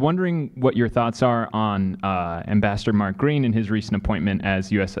 I was wondering what your thoughts are on Ambassador Mark Green and his recent appointment as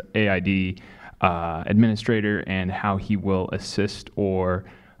USAID administrator and how he will assist or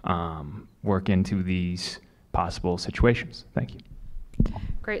work into these possible situations. Thank you.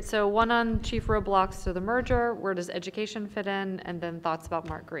 Great. So one on chief roadblocks to the merger. Where does education fit in? And then thoughts about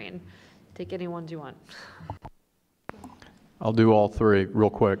Mark Green. Take any ones you want. I'll do all three real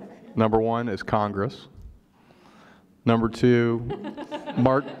quick. Number one is Congress. Number two,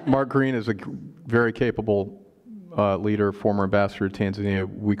 Mark Green is a very capable leader, former ambassador to Tanzania.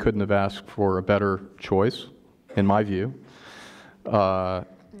 We couldn't have asked for a better choice, in my view.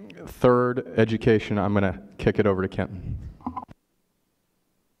 Third, education. I'm going to kick it over to Kenton.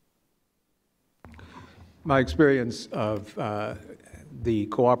 My experience of the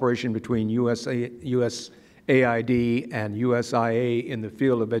cooperation between USAID and USIA in the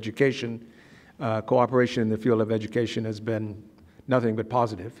field of education, cooperation in the field of education has been nothing but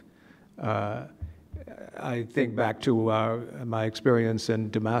positive. I think back to my experience in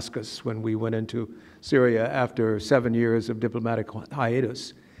Damascus when we went into Syria after 7 years of diplomatic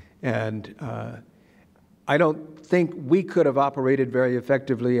hiatus. And I don't think we could have operated very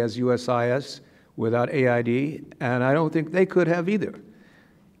effectively as USIS without AID, and I don't think they could have either.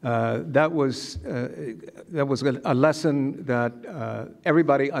 That was a lesson that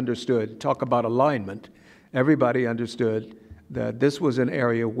everybody understood. Talk about alignment. Everybody understood that this was an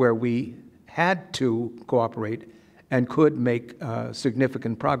area where we had to cooperate and could make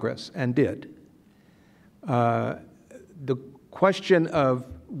significant progress, and did. The question of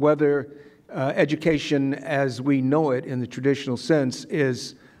whether education as we know it in the traditional sense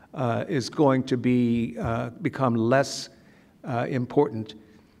is going to become less important,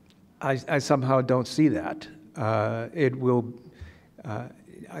 I somehow don't see that. It will.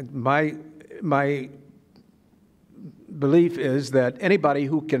 My belief is that anybody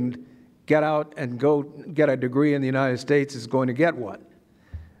who can get out and go get a degree in the United States is going to get one,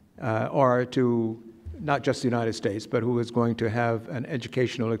 or to not just the United States, but who is going to have an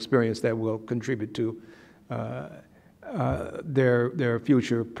educational experience that will contribute to their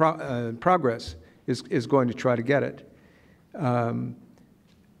future progress is going to try to get it.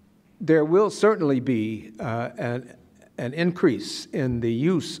 There will certainly be an increase in the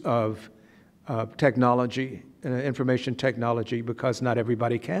use of technology, information technology, because not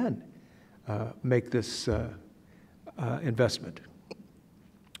everybody can make this investment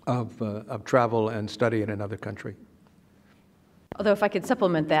of travel and study in another country. Although if I could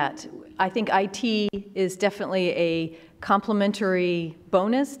supplement that, I think IT is definitely a complementary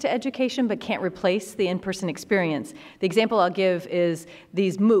bonus to education, but can't replace the in-person experience. The example I'll give is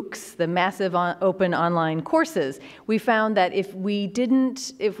these MOOCs, the massive open online courses. We found that if we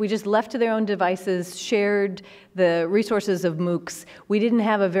just left to their own devices, shared the resources of MOOCs, we didn't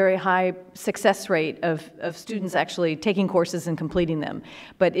have a very high success rate of students actually taking courses and completing them.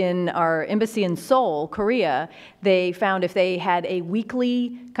 But in our embassy in Seoul, Korea, they found if they had a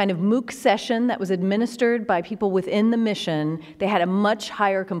weekly kind of MOOC session that was administered by people within the mission, they had a much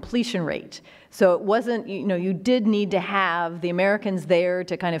higher completion rate. So it wasn't, you did need to have the Americans there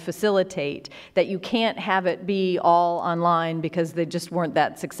to kind of facilitate that. You can't have it be all online because they just weren't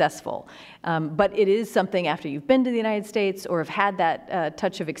that successful. But it is something after you've been to the United States or have had that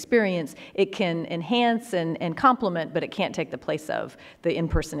touch of experience, it can enhance and complement, but it can't take the place of the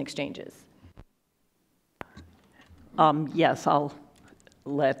in-person exchanges. Yes, I'll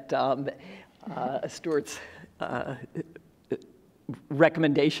let Stuart's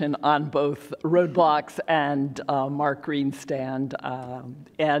recommendation on both roadblocks and Mark Green's stand.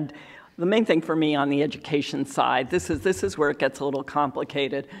 And the main thing for me on the education side, this is where it gets a little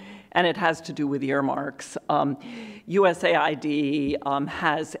complicated, and it has to do with earmarks. USAID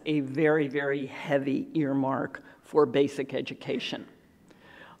has a very, very heavy earmark for basic education.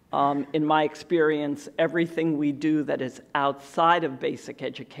 In my experience, everything we do that is outside of basic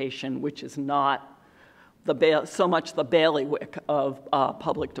education, which is not so much the bailiwick of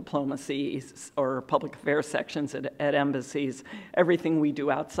public diplomacies or public affairs sections at embassies. Everything we do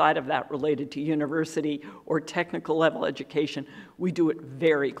outside of that related to university or technical level education, we do it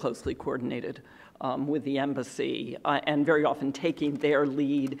very closely coordinated with the embassy and very often taking their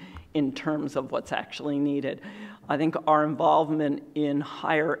lead in terms of what's actually needed. I think our involvement in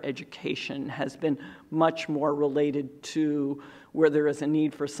higher education has been much more related to where there is a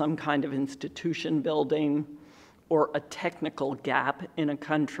need for some kind of institution building or a technical gap in a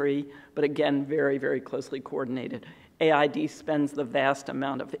country, but again, very, very closely coordinated. AID spends the vast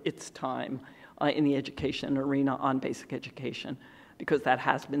amount of its time in the education arena on basic education because that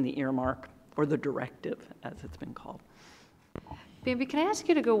has been the earmark or the directive, as it's been called. Bambi, can I ask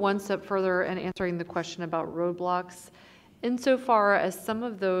you to go one step further in answering the question about roadblocks? Insofar as some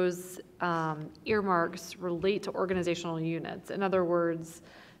of those earmarks relate to organizational units. In other words,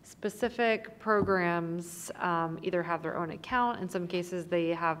 specific programs either have their own account, in some cases they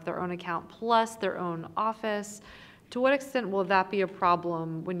have their own account plus their own office. To what extent will that be a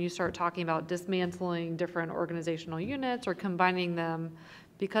problem when you start talking about dismantling different organizational units or combining them?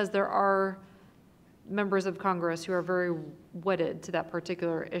 Because there are members of Congress who are very wedded to that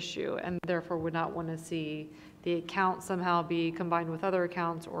particular issue and therefore would not want to see the account somehow be combined with other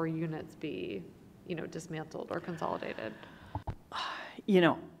accounts or units be, dismantled or consolidated.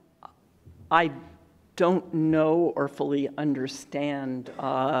 I don't know or fully understand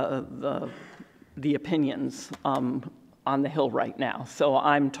the opinions on the Hill right now. So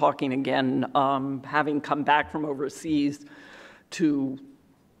I'm talking again, having come back from overseas to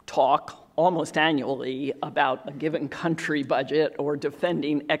talk almost annually about a given country budget or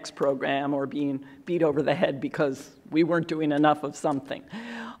defending X program or being beat over the head because we weren't doing enough of something.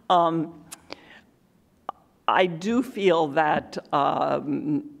 I do feel that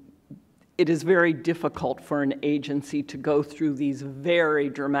it is very difficult for an agency to go through these very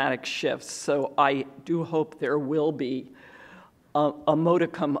dramatic shifts. So I do hope there will be a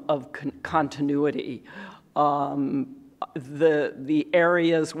modicum of continuity. The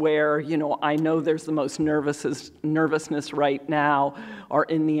areas where, I know there's the most nervousness right now are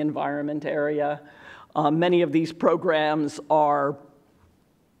in the environment area. Many of these programs are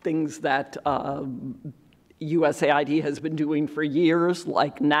things that USAID has been doing for years,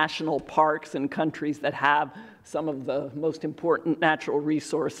 like national parks in countries that have some of the most important natural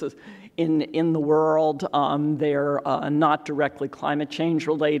resources in the world. They're not directly climate change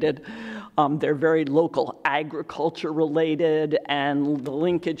related. They're very local agriculture related, and the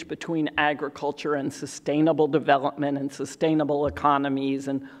linkage between agriculture and sustainable development and sustainable economies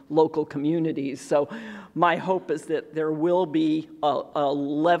and local communities. So my hope is that there will be a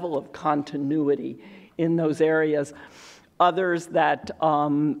level of continuity in those areas. Others that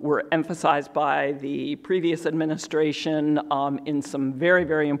were emphasized by the previous administration in some very,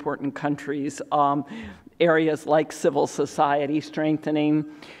 very important countries, areas like civil society strengthening,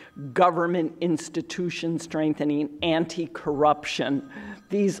 government institution strengthening, anti-corruption.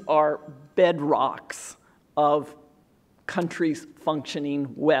 These are bedrocks of countries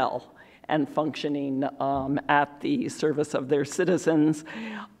functioning well and functioning at the service of their citizens.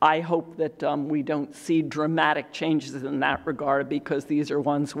 I hope that we don't see dramatic changes in that regard because these are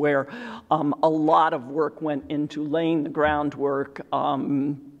ones where a lot of work went into laying the groundwork,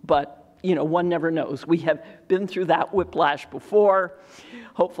 but one never knows. We have been through that whiplash before.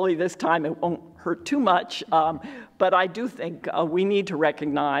 Hopefully this time it won't hurt too much, but I do think we need to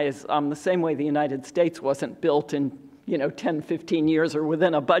recognize the same way the United States wasn't built in 10, 15 years or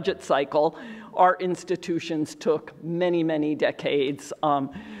within a budget cycle, our institutions took many, many decades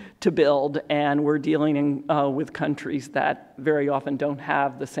to build, and we're dealing with countries that very often don't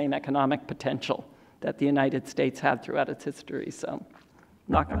have the same economic potential that the United States had throughout its history. So,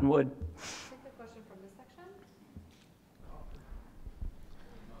 knock on wood. Take the question from this section.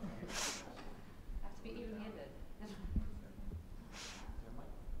 Has to be even-handed.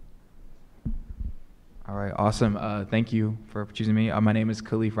 All right, awesome. Thank you for choosing me. My name is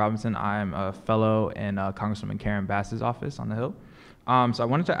Khalif Robinson. I'm a fellow in Congresswoman Karen Bass's office on the Hill. So I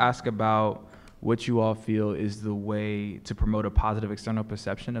wanted to ask about what you all feel is the way to promote a positive external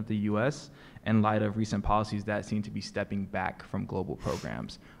perception of the U.S. in light of recent policies that seem to be stepping back from global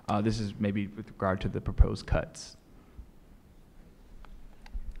programs. This is maybe with regard to the proposed cuts.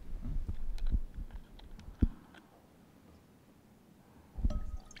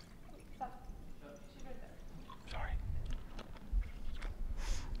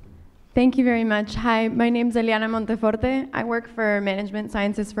 Thank you very much. Hi, my name is Eliana Monteforte. I work for Management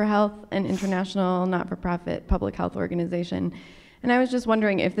Sciences for Health, an international not-for-profit public health organization. And I was just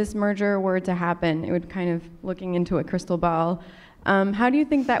wondering, if this merger were to happen, it would kind of, looking into a crystal ball, how do you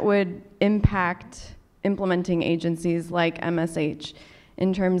think that would impact implementing agencies like MSH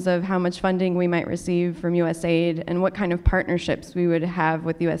in terms of how much funding we might receive from USAID and what kind of partnerships we would have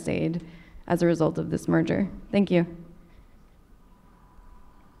with USAID as a result of this merger? Thank you.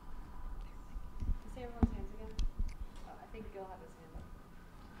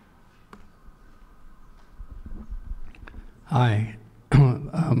 Hi,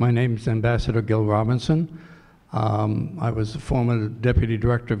 my name is Ambassador Gil Robinson. I was the former Deputy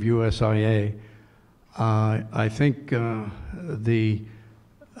Director of USIA. I think the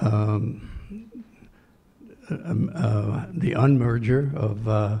unmerger of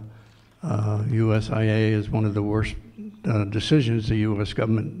USIA is one of the worst decisions the U.S.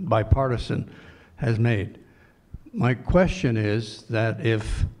 government, bipartisan, has made. My question is that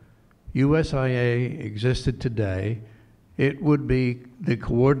if USIA existed today, it would be the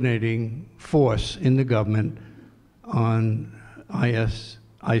coordinating force in the government on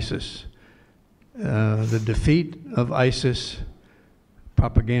ISIS. The defeat of ISIS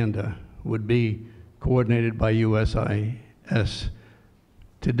propaganda would be coordinated by USIS.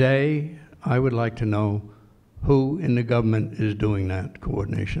 Today, I would like to know who in the government is doing that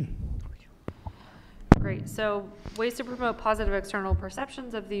coordination. Great. So ways to promote positive external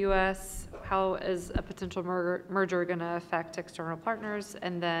perceptions of the U.S., how is a potential merger going to affect external partners,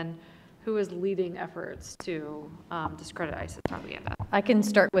 and then who is leading efforts to discredit ISIS propaganda? I can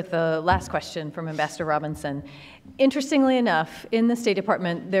start with the last question from Ambassador Robinson. Interestingly enough, in the State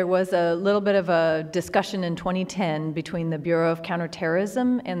Department, there was a little bit of a discussion in 2010 between the Bureau of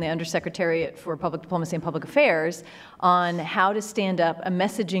Counterterrorism and the Undersecretariat for Public Diplomacy and Public Affairs on how to stand up a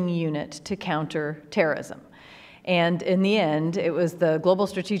messaging unit to counter terrorism. And in the end, it was the Global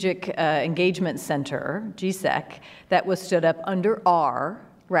Strategic Engagement Center, GSEC, that was stood up under R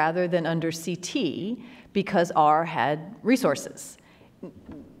rather than under CT because R had resources,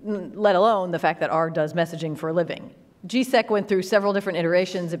 let alone the fact that R does messaging for a living. GSEC went through several different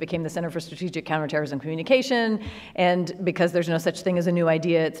iterations. It became the Center for Strategic Counterterrorism Communication, and because there's no such thing as a new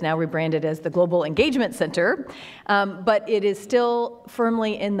idea, it's now rebranded as the Global Engagement Center. But it is still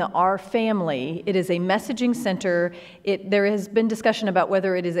firmly in the R family. It is a messaging center. There has been discussion about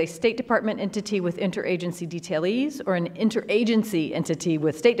whether it is a State Department entity with interagency detailees or an interagency entity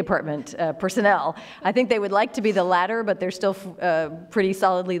with State Department personnel. I think they would like to be the latter, but they're still pretty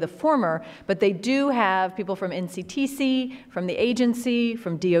solidly the former. But they do have people from NCTC, from the agency,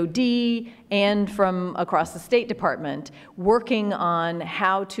 from DOD, and from across the State Department working on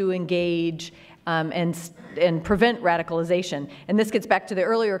how to engage and prevent radicalization. And this gets back to the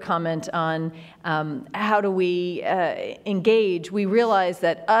earlier comment on how do we engage. We realize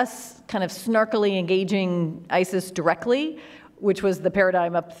that us kind of snarkily engaging ISIS directly, which was the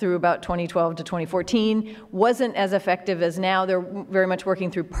paradigm up through about 2012 to 2014, wasn't as effective as now. They're very much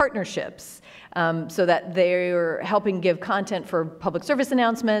working through partnerships so that they're helping give content for public service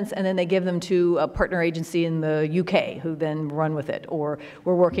announcements, and then they give them to a partner agency in the UK who then run with it. Or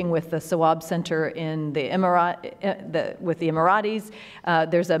we're working with the Sawab Center in the with the Emiratis.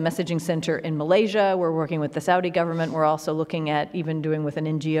 There's a messaging center in Malaysia. We're working with the Saudi government. We're also looking at even doing with an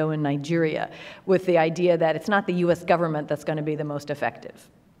NGO in Nigeria with the idea that it's not the US government that's going to be the most effective.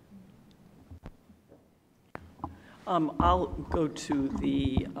 I'll go to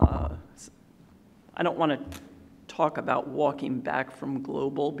the, I don't want to talk about walking back from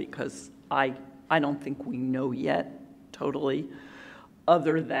global because I don't think we know yet totally,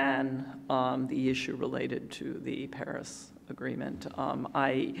 other than the issue related to the Paris Agreement.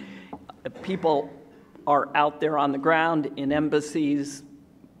 People are out there on the ground in embassies,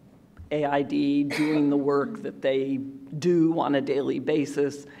 AID, doing the work that they do on a daily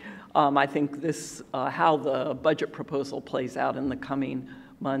basis. I think this, how the budget proposal plays out in the coming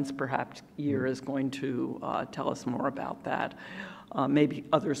months, perhaps year, is going to tell us more about that. Maybe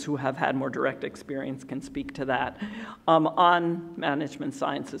others who have had more direct experience can speak to that. On management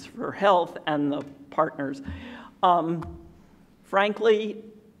sciences for health and the partners, frankly,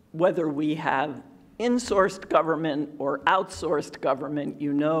 whether we have insourced government or outsourced government,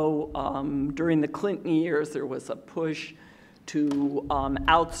 you know, during the Clinton years, there was a push to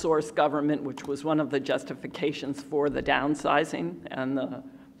outsource government, which was one of the justifications for the downsizing, and the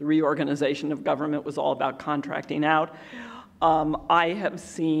reorganization of government was all about contracting out. I have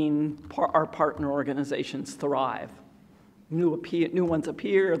seen our partner organizations thrive. New ones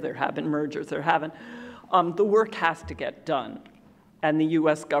appear, there have been mergers, there haven't. The work has to get done. And the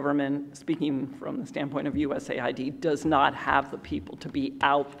US government, speaking from the standpoint of USAID, does not have the people to be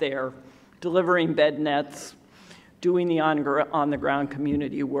out there delivering bed nets, doing the on-the-ground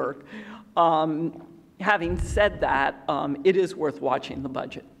community work. Having said that, it is worth watching the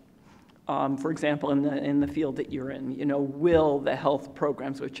budget. For example, in the field that you're in, will the health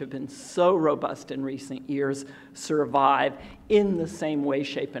programs, which have been so robust in recent years, survive in the same way,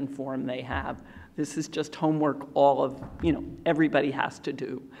 shape, and form they have? This is just homework everybody has to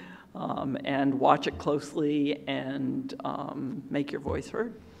do. And watch it closely and make your voice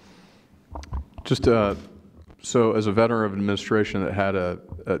heard. Just so as a veteran of administration that had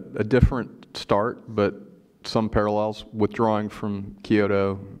a different start, but some parallels, withdrawing from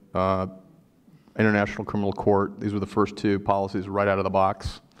Kyoto, International Criminal Court, these were the first two policies right out of the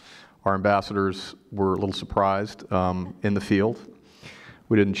box. Our ambassadors were a little surprised in the field.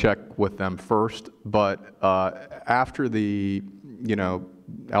 We didn't check with them first, but after the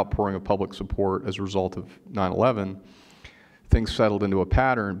outpouring of public support as a result of 9/11, things settled into a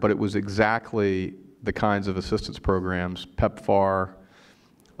pattern, but it was exactly the kinds of assistance programs, PEPFAR,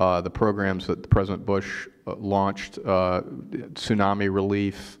 the programs that President Bush launched, tsunami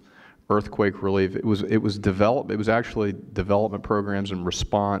relief, earthquake relief. It was actually development programs and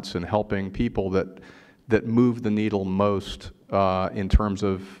response and helping people that moved the needle most in terms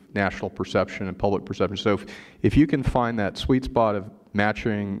of national perception and public perception. So if you can find that sweet spot of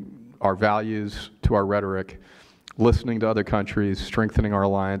matching our values to our rhetoric, listening to other countries, strengthening our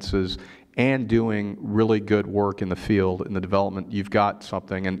alliances, and doing really good work in the field, in the development, you've got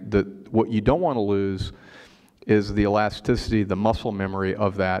something. And what you don't want to lose is the elasticity, the muscle memory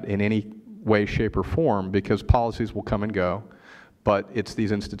of that in any way, shape, or form, because policies will come and go, but it's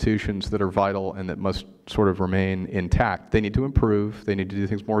these institutions that are vital and that must sort of remain intact. They need to improve, they need to do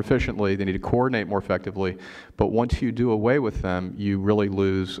things more efficiently, they need to coordinate more effectively, but once you do away with them, you really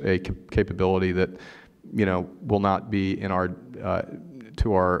lose a capability that will not be in our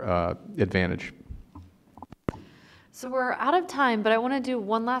to our advantage. So we're out of time, but I want to do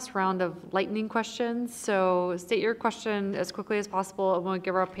one last round of lightning questions. So state your question as quickly as possible, and we'll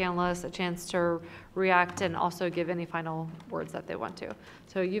give our panelists a chance to react and also give any final words that they want to.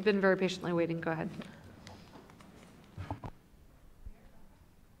 So you've been very patiently waiting. Go ahead.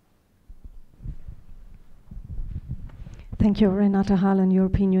 Thank you, Renata Harlan,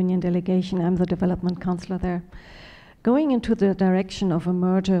 European Union delegation. I'm the development counselor there. Going into the direction of a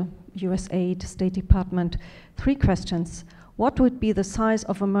merger, USAID, State Department, 3 questions. What would be the size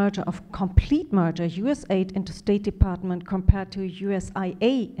of a merger, of complete merger, USAID into State Department compared to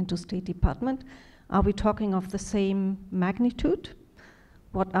USIA into State Department? Are we talking of the same magnitude?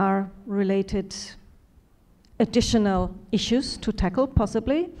 What are related additional issues to tackle,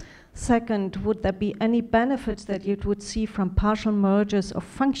 possibly? Second, would there be any benefits that you would see from partial mergers of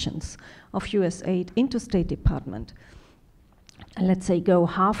functions of USAID into State Department? Let's say go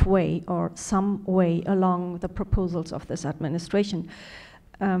halfway or some way along the proposals of this administration.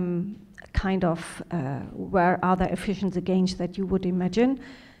 Where are there efficiency gains that you would imagine?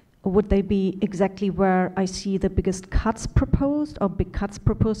 Would they be exactly where I see the biggest cuts proposed, or big cuts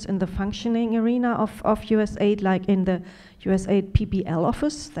proposed in the functioning arena of USAID, like in the USAID PBL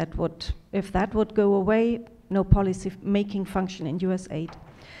office? That would, if that would go away, no policy making function in USAID.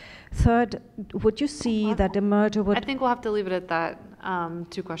 Third, would you see that the merger would... I think we'll have to leave it at that.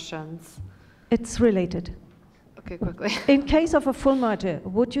 2 questions. It's related. Okay, quickly. In case of a full merger,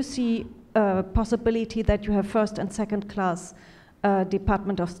 would you see a possibility that you have first and second class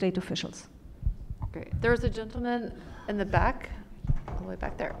Department of State officials? Great. There's a gentleman in the back, all the way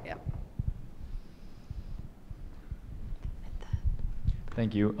back there. Yeah.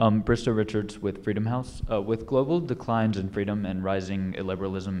 Thank you. Bristow Richards with Freedom House. With global declines in freedom and rising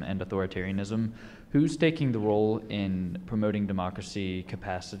illiberalism and authoritarianism, who's taking the role in promoting democracy,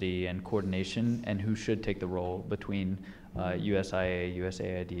 capacity, and coordination, and who should take the role between USIA,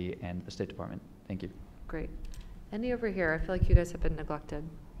 USAID, and the State Department? Thank you. Great. Any over here? I feel like you guys have been neglected.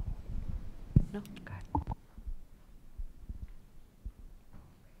 No?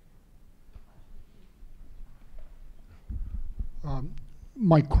 Okay.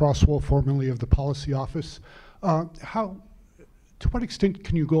 Mike Crosswell, formerly of the Policy Office. To what extent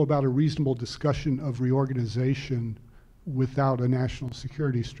can you go about a reasonable discussion of reorganization without a national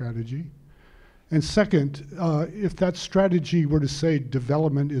security strategy? And second, if that strategy were to say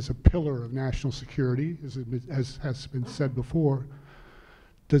development is a pillar of national security, as has been said before,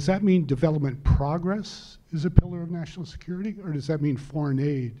 does that mean development progress is a pillar of national security, or does that mean foreign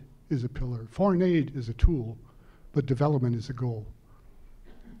aid is a pillar? Foreign aid is a tool, but development is a goal.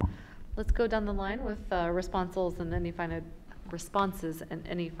 Let's go down the line with responses and any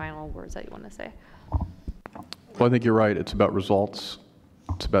final words that you want to say. Well, I think you're right. It's about results.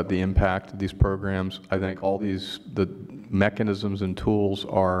 It's about the impact of these programs. I think all the mechanisms and tools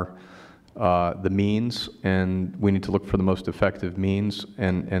are the means, and we need to look for the most effective means.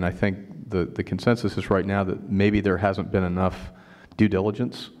 And I think the consensus is right now that maybe there hasn't been enough due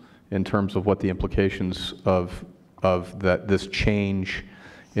diligence in terms of what the implications of this change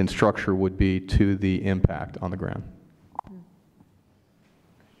in structure would be to the impact on the ground.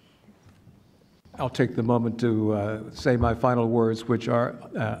 I'll take the moment to say my final words, which are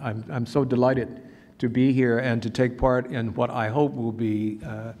I'm so delighted to be here and to take part in what I hope will be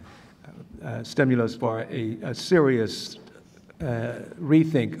stimulus for a serious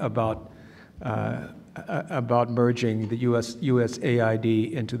rethink about merging the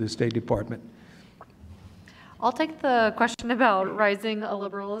USAID into the State Department. I'll take the question about rising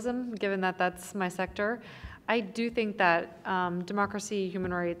illiberalism, given that that's my sector. I do think that democracy,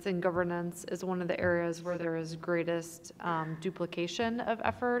 human rights, and governance is one of the areas where there is greatest duplication of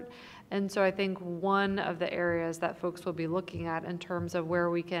effort. And so I think one of the areas that folks will be looking at in terms of where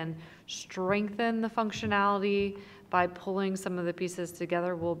we can strengthen the functionality by pulling some of the pieces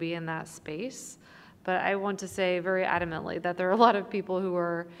together will be in that space. But I want to say very adamantly that there are a lot of people who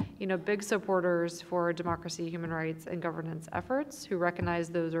are, big supporters for democracy, human rights, and governance efforts, who recognize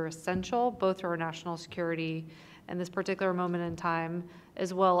those are essential both to our national security in this particular moment in time,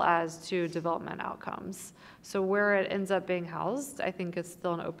 as well as to development outcomes. So where it ends up being housed, I think is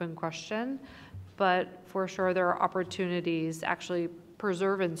still an open question, but for sure there are opportunities to actually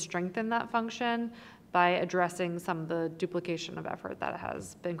preserve and strengthen that function by addressing some of the duplication of effort that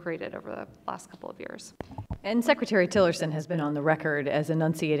has been created over the last couple of years. And Secretary Tillerson has been on the record as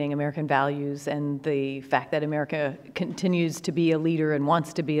enunciating American values and the fact that America continues to be a leader and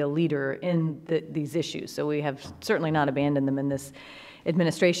wants to be a leader in these issues. So we have certainly not abandoned them in this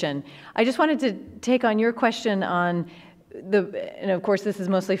administration. I just wanted to take on your question on and of course this is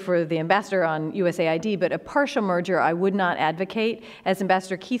mostly for the ambassador on USAID, but a partial merger I would not advocate. As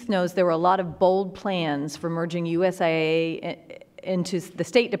Ambassador Keith knows, there were a lot of bold plans for merging USIA into the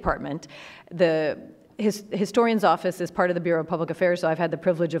State Department. The historian's office is part of the Bureau of Public Affairs, so I've had the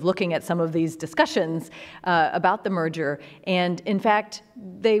privilege of looking at some of these discussions about the merger. And in fact,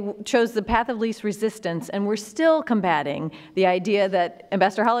 they chose the path of least resistance, and we're still combating the idea that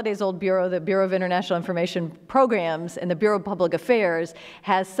Ambassador Holliday's old bureau, the Bureau of International Information Programs, and the Bureau of Public Affairs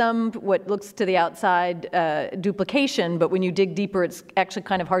has some, what looks to the outside, duplication, but when you dig deeper, it's actually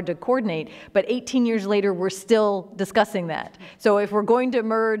kind of hard to coordinate. But 18 years later, we're still discussing that. So if we're going to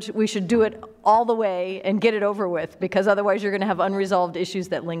merge, we should do it all the way and get it over with, because otherwise you're going to have unresolved issues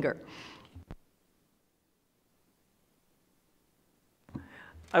that linger.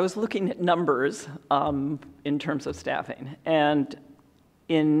 I was looking at numbers in terms of staffing, and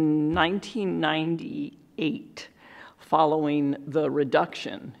in 1998, following the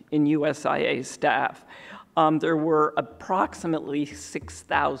reduction in USIA staff, there were approximately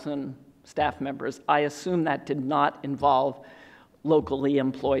 6,000 staff members. I assume that did not involve locally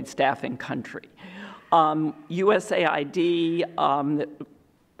employed staff in country. USAID,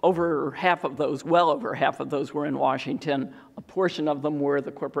 over half of those, well over half of those were in Washington. A portion of them were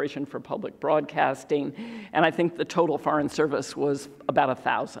the Corporation for Public Broadcasting, and I think the total Foreign Service was about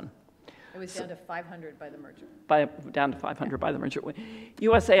 1,000. It was down to 500 by the merger. Down to 500 by the merger.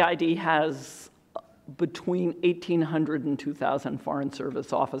 USAID has between 1,800 and 2,000 Foreign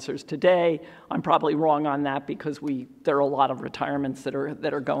Service officers today. I'm probably wrong on that because there are a lot of retirements that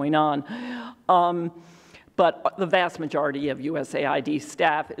are going on. But the vast majority of USAID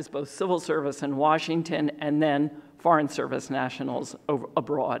staff is both civil service in Washington and then Foreign Service nationals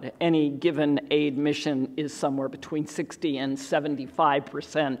abroad. Any given aid mission is somewhere between 60 and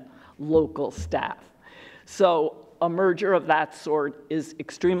 75% local staff. So a merger of that sort is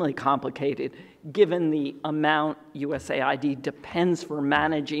extremely complicated given the amount USAID depends for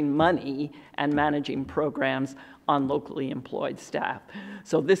managing money and managing programs on locally employed staff.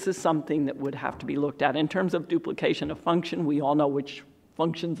 So this is something that would have to be looked at. In terms of duplication of function, we all know which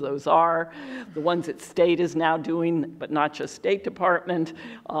functions those are. The ones that state is now doing, but not just State Department.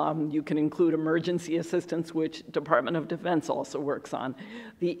 You can include emergency assistance, which Department of Defense also works on.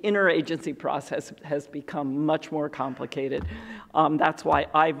 The interagency process has become much more complicated. That's why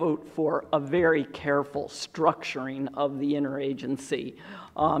I vote for a very careful structuring of the interagency,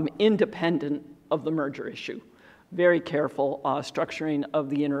 independent of the merger issue. Very careful structuring of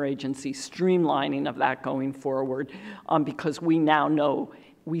the interagency, streamlining of that going forward, because we now know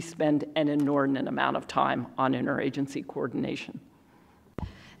we spend an inordinate amount of time on interagency coordination.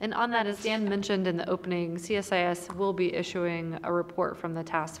 And on that, as Dan mentioned in the opening, CSIS will be issuing a report from the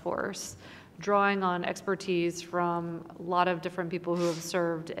task force drawing on expertise from a lot of different people who have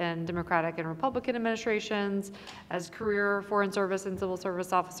served in Democratic and Republican administrations as career Foreign Service and Civil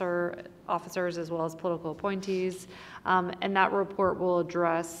Service officers, as well as political appointees. And that report will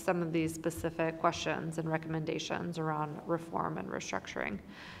address some of these specific questions and recommendations around reform and restructuring.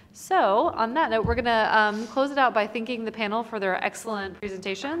 So on that note, we're going to close it out by thanking the panel for their excellent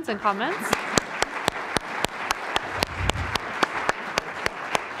presentations and comments.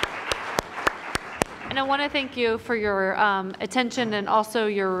 And I want to thank you for your attention and also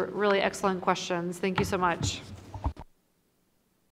your really excellent questions. Thank you so much.